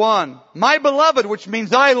 Number 1, my beloved, which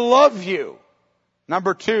means I love you.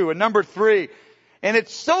 Number 2, and number 3, and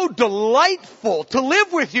it's so delightful to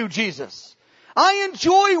live with you, Jesus. I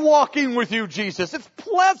enjoy walking with you, Jesus. It's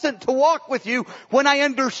pleasant to walk with you when I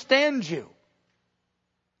understand you.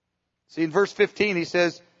 See, in verse 15, he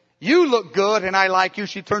says, you look good and I like you.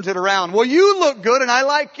 She turns it around. Well, you look good and I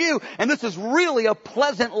like you. And this is really a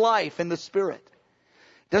pleasant life in the Spirit.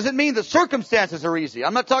 Doesn't mean the circumstances are easy.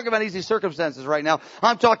 I'm not talking about easy circumstances right now.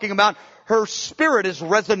 I'm talking about her spirit is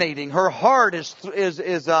resonating. Her heart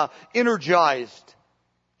is energized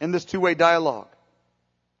in this two-way dialogue.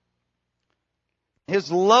 His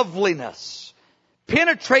loveliness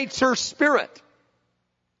penetrates her spirit.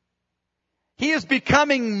 He is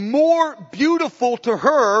becoming more beautiful to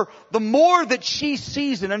her the more that she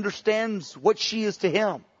sees and understands what she is to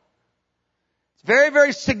him. It's very,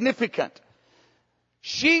 very significant.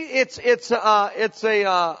 It's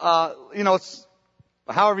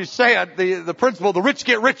however you say it, the principle, the rich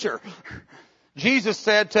get richer. Jesus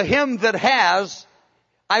said, to him that has,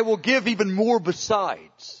 I will give even more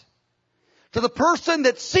besides. To the person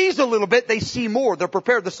that sees a little bit, they see more. They're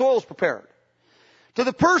prepared. The soil's prepared. To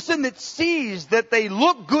the person that sees that they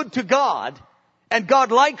look good to God and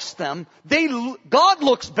God likes them, God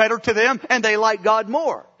looks better to them and they like God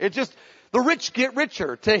more. It's just, the rich get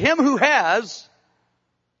richer. To him who has,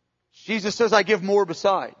 Jesus says, I give more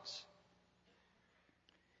besides.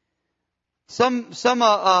 Some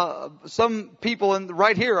people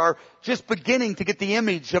right here are just beginning to get the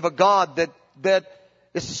image of a God that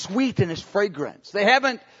is sweet in His fragrance. They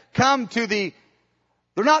haven't come to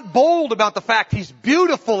they're not bold about the fact He's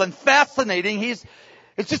beautiful and fascinating. It's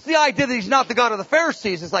just the idea that He's not the God of the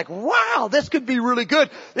Pharisees. It's like, wow, this could be really good.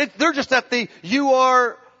 They're just at you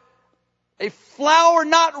are a flower,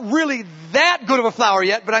 not really that good of a flower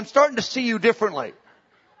yet, but I'm starting to see you differently.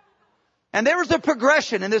 And there is a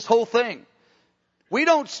progression in this whole thing. We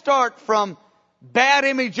don't start from bad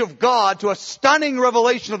image of God to a stunning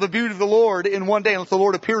revelation of the beauty of the Lord in one day unless the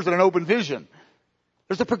Lord appears in an open vision.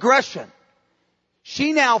 There's a progression.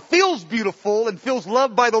 She now feels beautiful and feels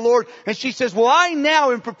loved by the Lord, and she says, well, I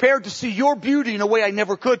now am prepared to see your beauty in a way I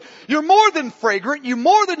never could. You're more than fragrant, you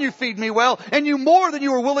more than you feed me well, and you more than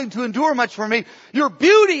you are willing to endure much for me. Your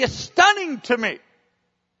beauty is stunning to me.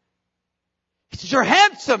 He says, you're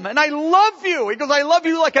handsome, and I love you. He goes, I love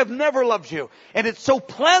you like I've never loved you. And it's so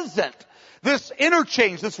pleasant. This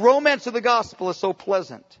interchange, this romance of the gospel is so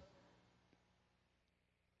pleasant.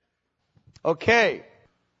 Okay.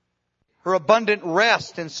 Her abundant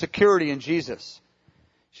rest and security in Jesus.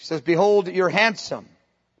 She says, behold, you're handsome.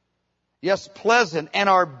 Yes, pleasant. And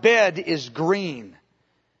our bed is green.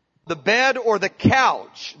 The bed or the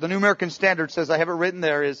couch, the New American Standard says, I have it written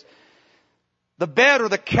there, is the bed or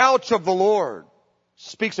the couch of the Lord.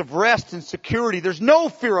 Speaks of rest and security. There's no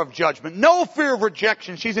fear of judgment, no fear of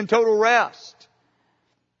rejection. She's in total rest.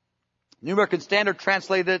 New American Standard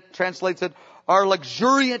translates it, our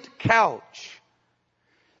luxuriant couch.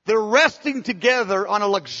 They're resting together on a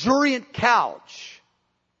luxuriant couch.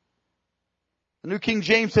 The New King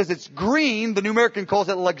James says it's green. The New American calls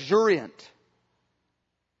it luxuriant.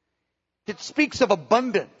 It speaks of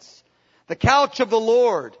abundance. The couch of the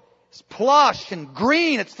Lord is plush and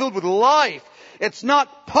green. It's filled with life. It's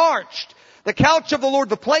not parched. The couch of the Lord,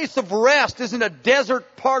 the place of rest, isn't a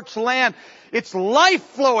desert, parched land. It's life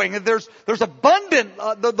flowing. There's abundant.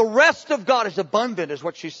 The rest of God is abundant, is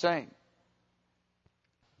what she's saying.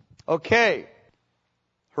 Okay.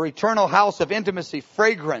 Her eternal house of intimacy,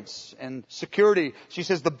 fragrance, and security. She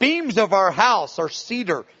says, the beams of our house are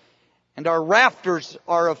cedar, and our rafters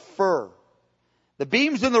are of fir. The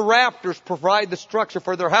beams and the rafters provide the structure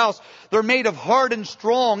for their house. They're made of hard and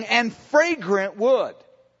strong and fragrant wood.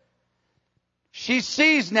 She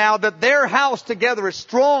sees now that their house together is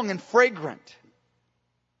strong and fragrant.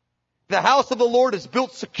 The house of the Lord is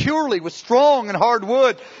built securely with strong and hard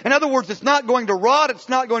wood. In other words, it's not going to rot, it's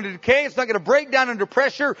not going to decay, it's not going to break down under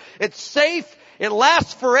pressure. It's safe, it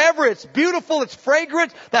lasts forever, it's beautiful, it's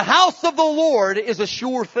fragrant. The house of the Lord is a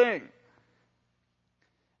sure thing.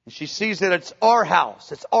 And she sees that it's our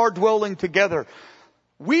house, it's our dwelling together.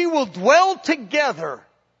 We will dwell together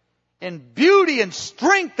in beauty and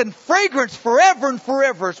strength and fragrance forever and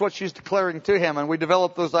forever is what she's declaring to him. And we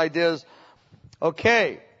develop those ideas.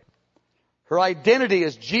 Okay. Her identity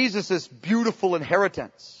is Jesus' beautiful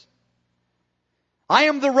inheritance. I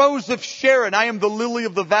am the rose of Sharon. I am the lily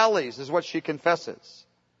of the valleys is what she confesses.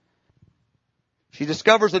 She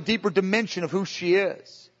discovers a deeper dimension of who she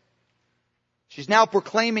is. She's now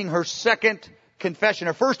proclaiming her second confession.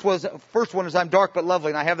 Her first one is I'm dark but lovely,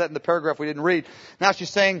 and I have that in the paragraph we didn't read. Now she's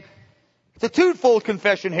saying, it's a twofold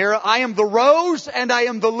confession here. I am the rose and I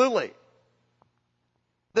am the lily.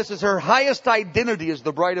 This is her highest identity as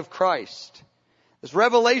the bride of Christ. This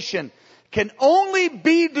revelation can only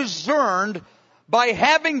be discerned by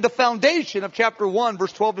having the foundation of chapter 1,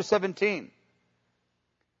 verse 12 to 17.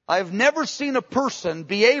 I have never seen a person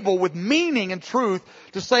be able, with meaning and truth,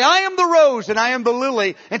 to say, I am the rose and I am the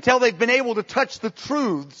lily, until they've been able to touch the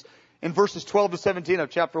truths in verses 12 to 17 of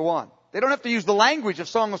chapter 1. They don't have to use the language of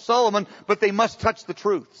Song of Solomon, but they must touch the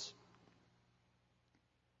truths.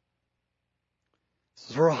 This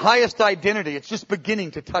is her highest identity. It's just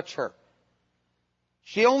beginning to touch her.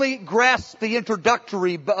 She only grasps the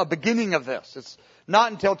introductory beginning of this. It's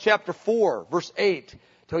not until chapter 4, verse 8,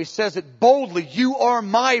 till he says it boldly, you are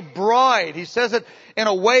my bride. He says it in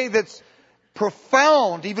a way that's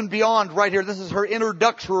profound, even beyond right here. This is her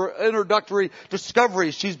introductory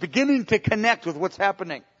discovery. She's beginning to connect with what's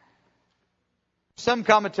happening. Some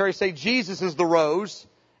commentaries say Jesus is the rose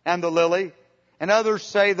and the lily, and others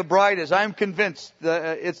say the bride is. I'm convinced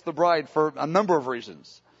that it's the bride for a number of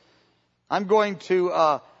reasons. I'm going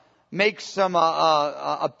to make some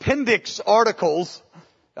appendix articles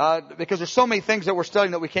because there's so many things that we're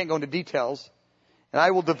studying that we can't go into details, and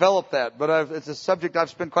I will develop that. But it's a subject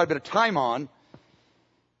I've spent quite a bit of time on.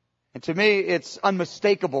 And to me, it's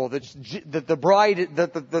unmistakable that the bride,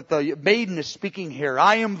 that the maiden is speaking here.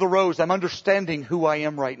 I am the rose. I'm understanding who I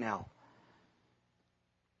am right now.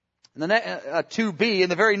 And then 2b, in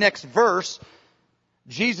the very next verse,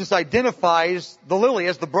 Jesus identifies the lily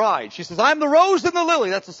as the bride. She says, I'm the rose and the lily.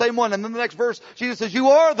 That's the same one. And then the next verse, Jesus says,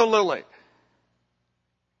 you are the lily.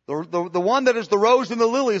 The one that is the rose and the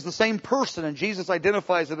lily is the same person, and Jesus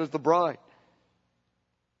identifies it as the bride.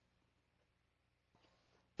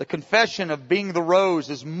 The confession of being the rose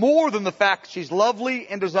is more than the fact she's lovely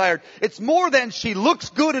and desired. It's more than she looks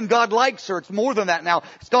good and God likes her. It's more than that now.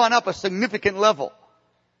 It's gone up a significant level.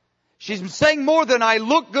 She's saying more than I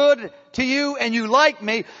look good to you and you like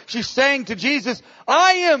me. She's saying to Jesus,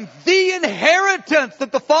 I am the inheritance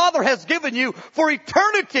that the Father has given you for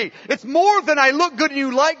eternity. It's more than I look good and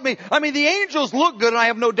you like me. I mean, the angels look good, and I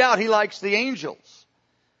have no doubt He likes the angels.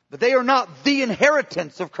 But they are not the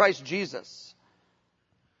inheritance of Christ Jesus.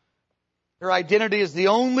 Her identity is the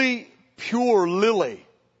only pure lily.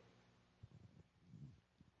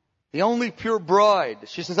 The only pure bride.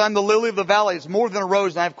 She says, I'm the lily of the valley. It's more than a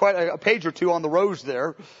rose. And I have quite a page or two on the rose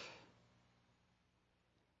there.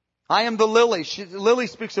 I am the lily. Lily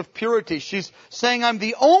speaks of purity. She's saying, I'm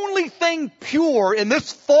the only thing pure in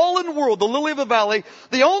this fallen world, the lily of the valley.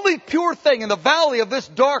 The only pure thing in the valley of this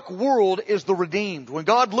dark world is the redeemed. When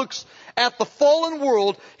God looks at the fallen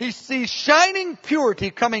world, He sees shining purity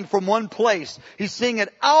coming from one place. He's seeing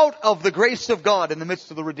it out of the grace of God in the midst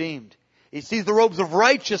of the redeemed. He sees the robes of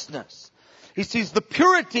righteousness. He sees the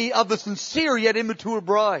purity of the sincere yet immature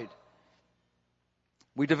bride.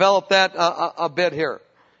 We develop that a bit here.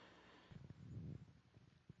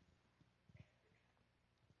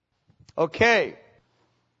 Okay.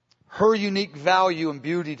 Her unique value and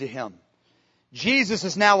beauty to Him. Jesus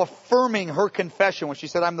is now affirming her confession when she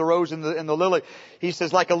said, I'm the rose and the lily. He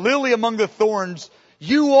says, like a lily among the thorns,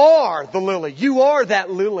 you are the lily. You are that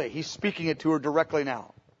lily. He's speaking it to her directly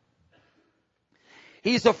now.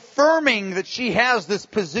 He's affirming that she has this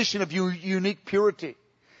position of unique purity.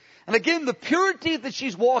 And again, the purity that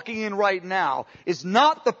she's walking in right now is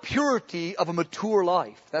not the purity of a mature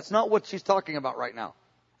life. That's not what she's talking about right now.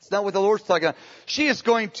 It's not what the Lord's talking about. She is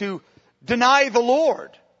going to deny the Lord.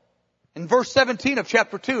 In verse 17 of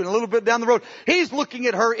chapter 2, and a little bit down the road, He's looking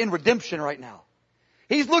at her in redemption right now.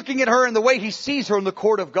 He's looking at her in the way He sees her in the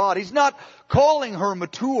court of God. He's not calling her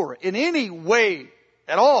mature in any way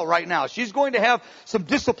at all right now. She's going to have some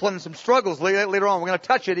discipline and some struggles later on. We're going to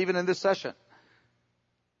touch it even in this session.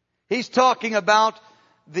 He's talking about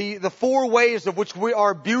the four ways of which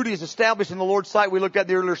our beauty is established in the Lord's sight we looked at in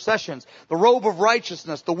the earlier sessions. The robe of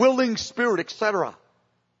righteousness, the willing spirit, etc.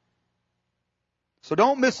 So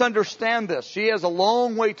don't misunderstand this. She has a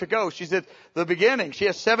long way to go. She's at the beginning. She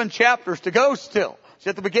has 7 chapters to go still. She's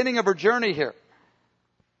at the beginning of her journey here.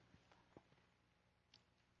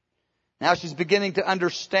 Now she's beginning to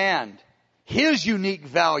understand His unique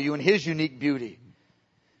value and His unique beauty.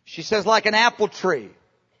 She says, like an apple tree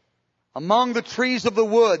among the trees of the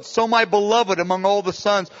woods, so my beloved among all the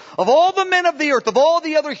sons of all the men of the earth, of all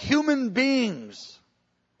the other human beings.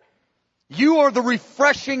 You are the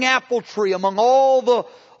refreshing apple tree among all the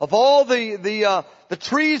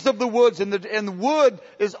trees of the woods, and the wood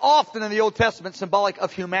is often in the Old Testament symbolic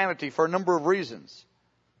of humanity for a number of reasons.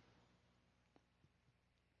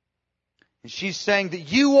 And she's saying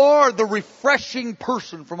that you are the refreshing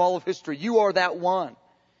person from all of history. You are that one.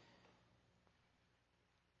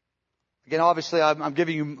 Again, obviously, I'm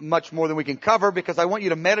giving you much more than we can cover because I want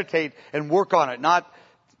you to meditate and work on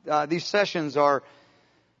it. These sessions are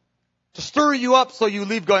to stir you up so you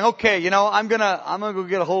leave going, okay, I'm gonna go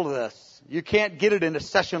get a hold of this. You can't get it in a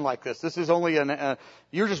session like this. This is only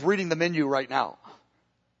you're just reading the menu right now.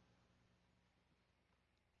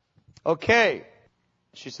 Okay.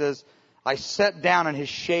 She says, I sat down in His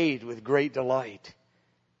shade with great delight.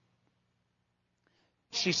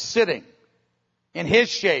 She's sitting in His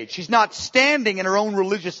shade. She's not standing in her own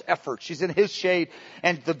religious effort. She's in His shade.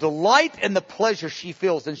 And the delight and the pleasure she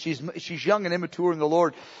feels, and she's young and immature in the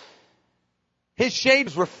Lord. His shade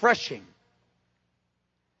is refreshing.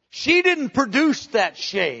 She didn't produce that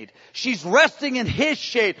shade. She's resting in His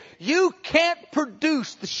shade. You can't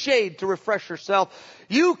produce the shade to refresh yourself.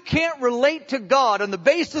 You can't relate to God on the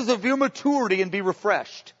basis of your maturity and be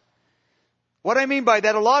refreshed. What I mean by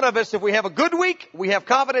that, a lot of us, if we have a good week, we have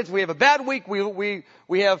confidence. We have a bad week,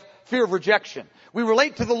 we have fear of rejection. We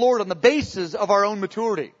relate to the Lord on the basis of our own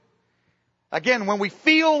maturity. Again, when we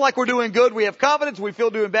feel like we're doing good, we have confidence. We feel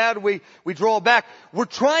doing bad, we draw back. We're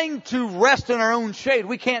trying to rest in our own shade.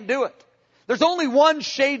 We can't do it. There's only one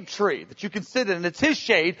shade tree that you can sit in, and it's His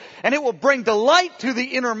shade, and it will bring delight to the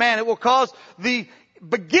inner man. It will cause the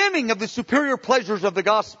beginning of the superior pleasures of the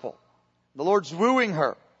gospel. The Lord's wooing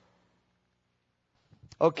her.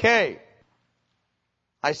 Okay.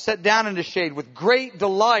 I sat down in the shade with great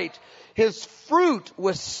delight. His fruit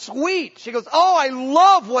was sweet. She goes, oh, I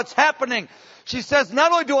love what's happening. She says,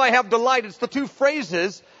 not only do I have delight, it's the two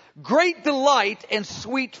phrases, great delight and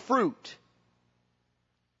sweet fruit.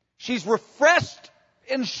 She's refreshed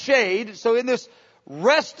in shade. So in this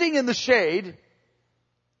resting in the shade,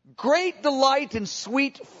 great delight and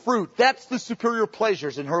sweet fruit. That's the superior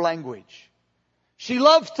pleasures in her language. She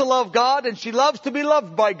loves to love God, and she loves to be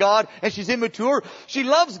loved by God, and she's immature. She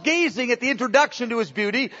loves gazing at the introduction to His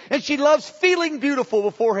beauty, and she loves feeling beautiful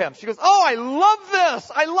before Him. She goes, oh, I love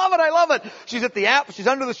this. I love it. I love it. She's at the apple. She's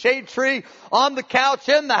under the shade tree, on the couch,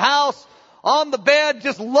 in the house, on the bed,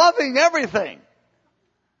 just loving everything.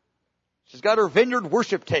 She's got her vineyard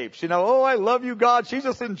worship tapes. Oh, I love you, God. She's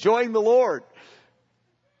just enjoying the Lord.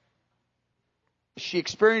 She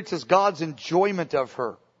experiences God's enjoyment of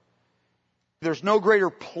her. There's no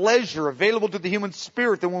greater pleasure available to the human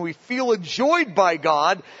spirit than when we feel enjoyed by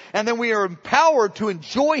God, and then we are empowered to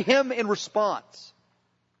enjoy Him in response.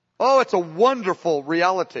 Oh, it's a wonderful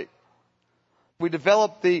reality. We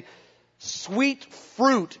develop the sweet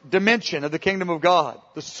fruit dimension of the kingdom of God.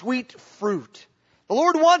 The sweet fruit. The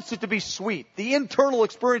Lord wants it to be sweet. The internal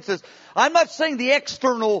experiences. I'm not saying the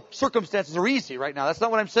external circumstances are easy right now. That's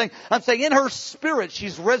not what I'm saying. I'm saying in her spirit,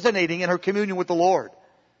 she's resonating in her communion with the Lord.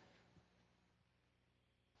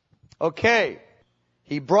 Okay.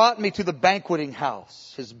 He brought me to the banqueting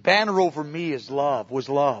house. His banner over me is love, was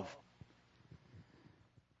love.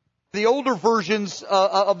 The older versions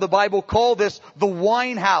of the Bible call this the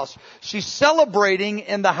wine house. She's celebrating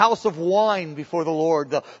in the house of wine before the Lord.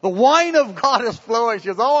 The wine of God is flowing. She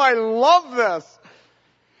says, oh, I love this.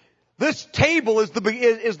 This table is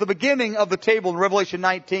the beginning of the table in Revelation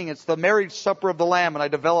 19. It's the marriage supper of the Lamb, and I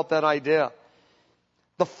developed that idea.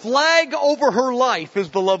 The flag over her life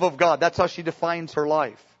is the love of God. That's how she defines her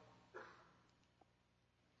life.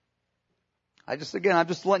 I'm just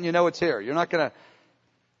letting you know it's here. You're not going to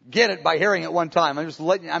get it by hearing it one time.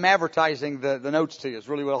 I'm advertising the notes to you. It's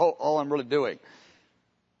really all I'm really doing.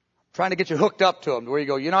 I'm trying to get you hooked up to them where you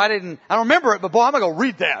go, I don't remember it, but boy, I'm going to go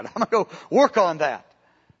read that. I'm going to go work on that.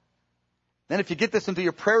 Then if you get this into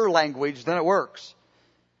your prayer language, then it works.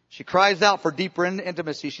 She cries out for deeper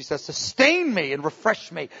intimacy. She says, sustain me and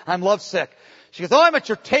refresh me. I'm lovesick. She goes, I'm at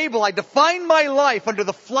your table. I define my life under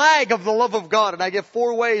the flag of the love of God. And I give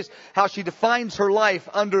 4 ways how she defines her life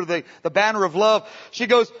under the banner of love. She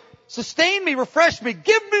goes, sustain me, refresh me,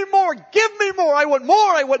 give me more, I want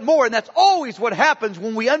more. And that's always what happens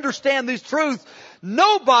when we understand these truths.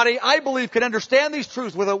 Nobody, I believe, can understand these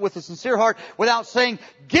truths with a sincere heart without saying,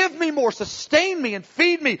 give me more, sustain me and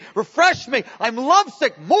feed me, refresh me. I'm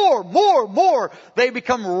lovesick, more. They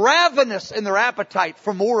become ravenous in their appetite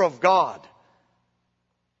for more of God.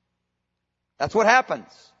 That's what happens.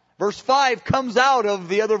 Verse 5 comes out of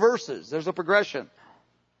the other verses. There's a progression.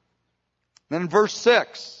 Then in verse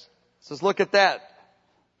 6, it says, look at that.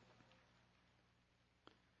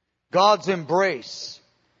 God's embrace.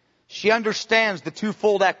 She understands the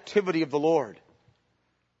twofold activity of the Lord.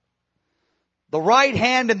 The right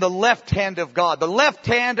hand and the left hand of God. The left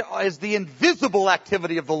hand is the invisible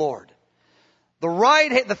activity of the Lord. The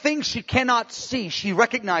right hand, the things she cannot see, she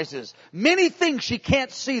recognizes. Many things she can't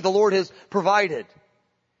see, the Lord has provided.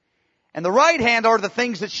 And the right hand are the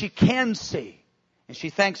things that she can see. And she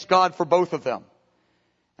thanks God for both of them.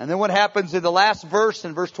 And then what happens in the last verse,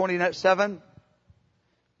 in verse 27,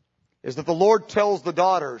 is that the Lord tells the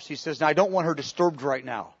daughters, He says, now I don't want her disturbed right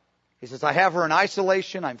now. He says, I have her in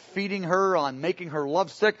isolation. I'm feeding her. I'm making her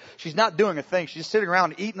lovesick. She's not doing a thing. She's sitting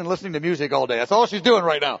around eating and listening to music all day. That's all she's doing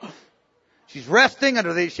right now. She's resting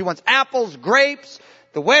she wants apples, grapes,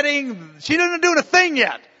 the wedding. She isn't doing a thing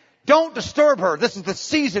yet. Don't disturb her. This is the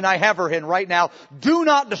season I have her in right now. Do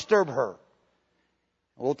not disturb her.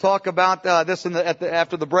 We'll talk about this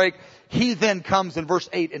after the break. He then comes in verse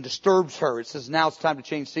 8 and disturbs her. It says now it's time to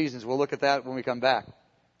change seasons. We'll look at that when we come back.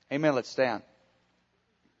 Amen. Let's stand.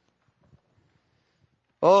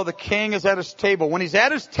 Oh, the king is at his table. When he's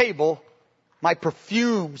at his table, my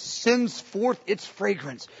perfume sends forth its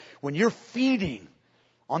fragrance. When you're feeding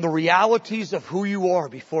on the realities of who you are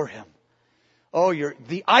before Him. Oh,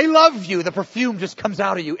 I love you. The perfume just comes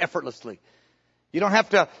out of you effortlessly. You don't have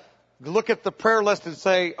to look at the prayer list and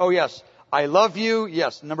say, oh yes, I love you.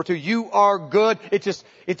 Yes. Number 2, you are good. It just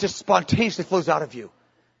spontaneously flows out of you.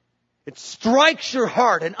 It strikes your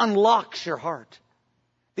heart and unlocks your heart.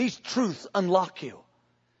 These truths unlock you.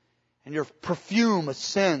 And your perfume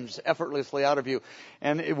ascends effortlessly out of you.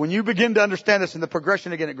 And when you begin to understand this in the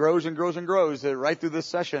progression again, it grows and grows and grows right through this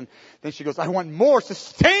session. Then she goes, I want more.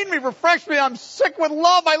 Sustain me, refresh me. I'm sick with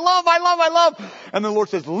love. I love. And the Lord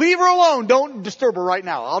says, leave her alone. Don't disturb her right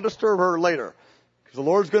now. I'll disturb her later. Because the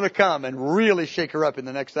Lord's going to come and really shake her up in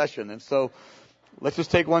the next session. And so let's just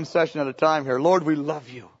take one session at a time here. Lord, we love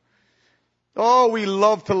you. Oh, we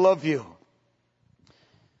love to love you.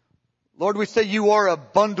 Lord, we say you are a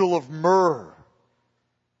bundle of myrrh.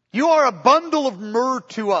 You are a bundle of myrrh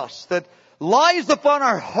to us that lies upon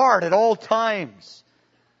our heart at all times.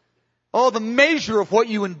 Oh, the measure of what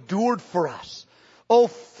you endured for us. Oh,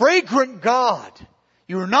 fragrant God.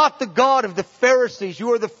 You are not the God of the Pharisees.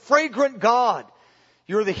 You are the fragrant God.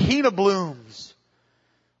 You are the henna blooms.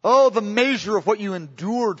 Oh, the measure of what you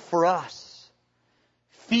endured for us.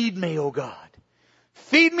 Feed me, O God.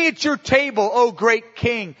 Feed me at your table, O great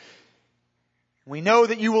King. We know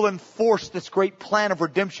that you will enforce this great plan of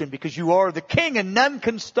redemption because you are the King and none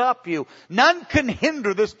can stop you. None can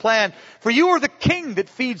hinder this plan. For you are the King that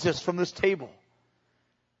feeds us from this table.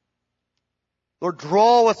 Lord,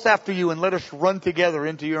 draw us after you and let us run together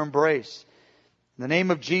into your embrace. In the name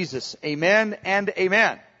of Jesus, amen and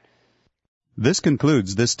amen. This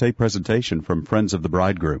concludes this tape presentation from Friends of the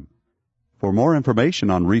Bridegroom. For more information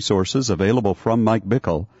on resources available from Mike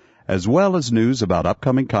Bickle, as well as news about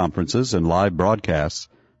upcoming conferences and live broadcasts,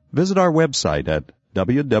 visit our website at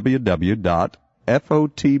www.fotb.com.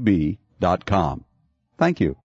 Thank you.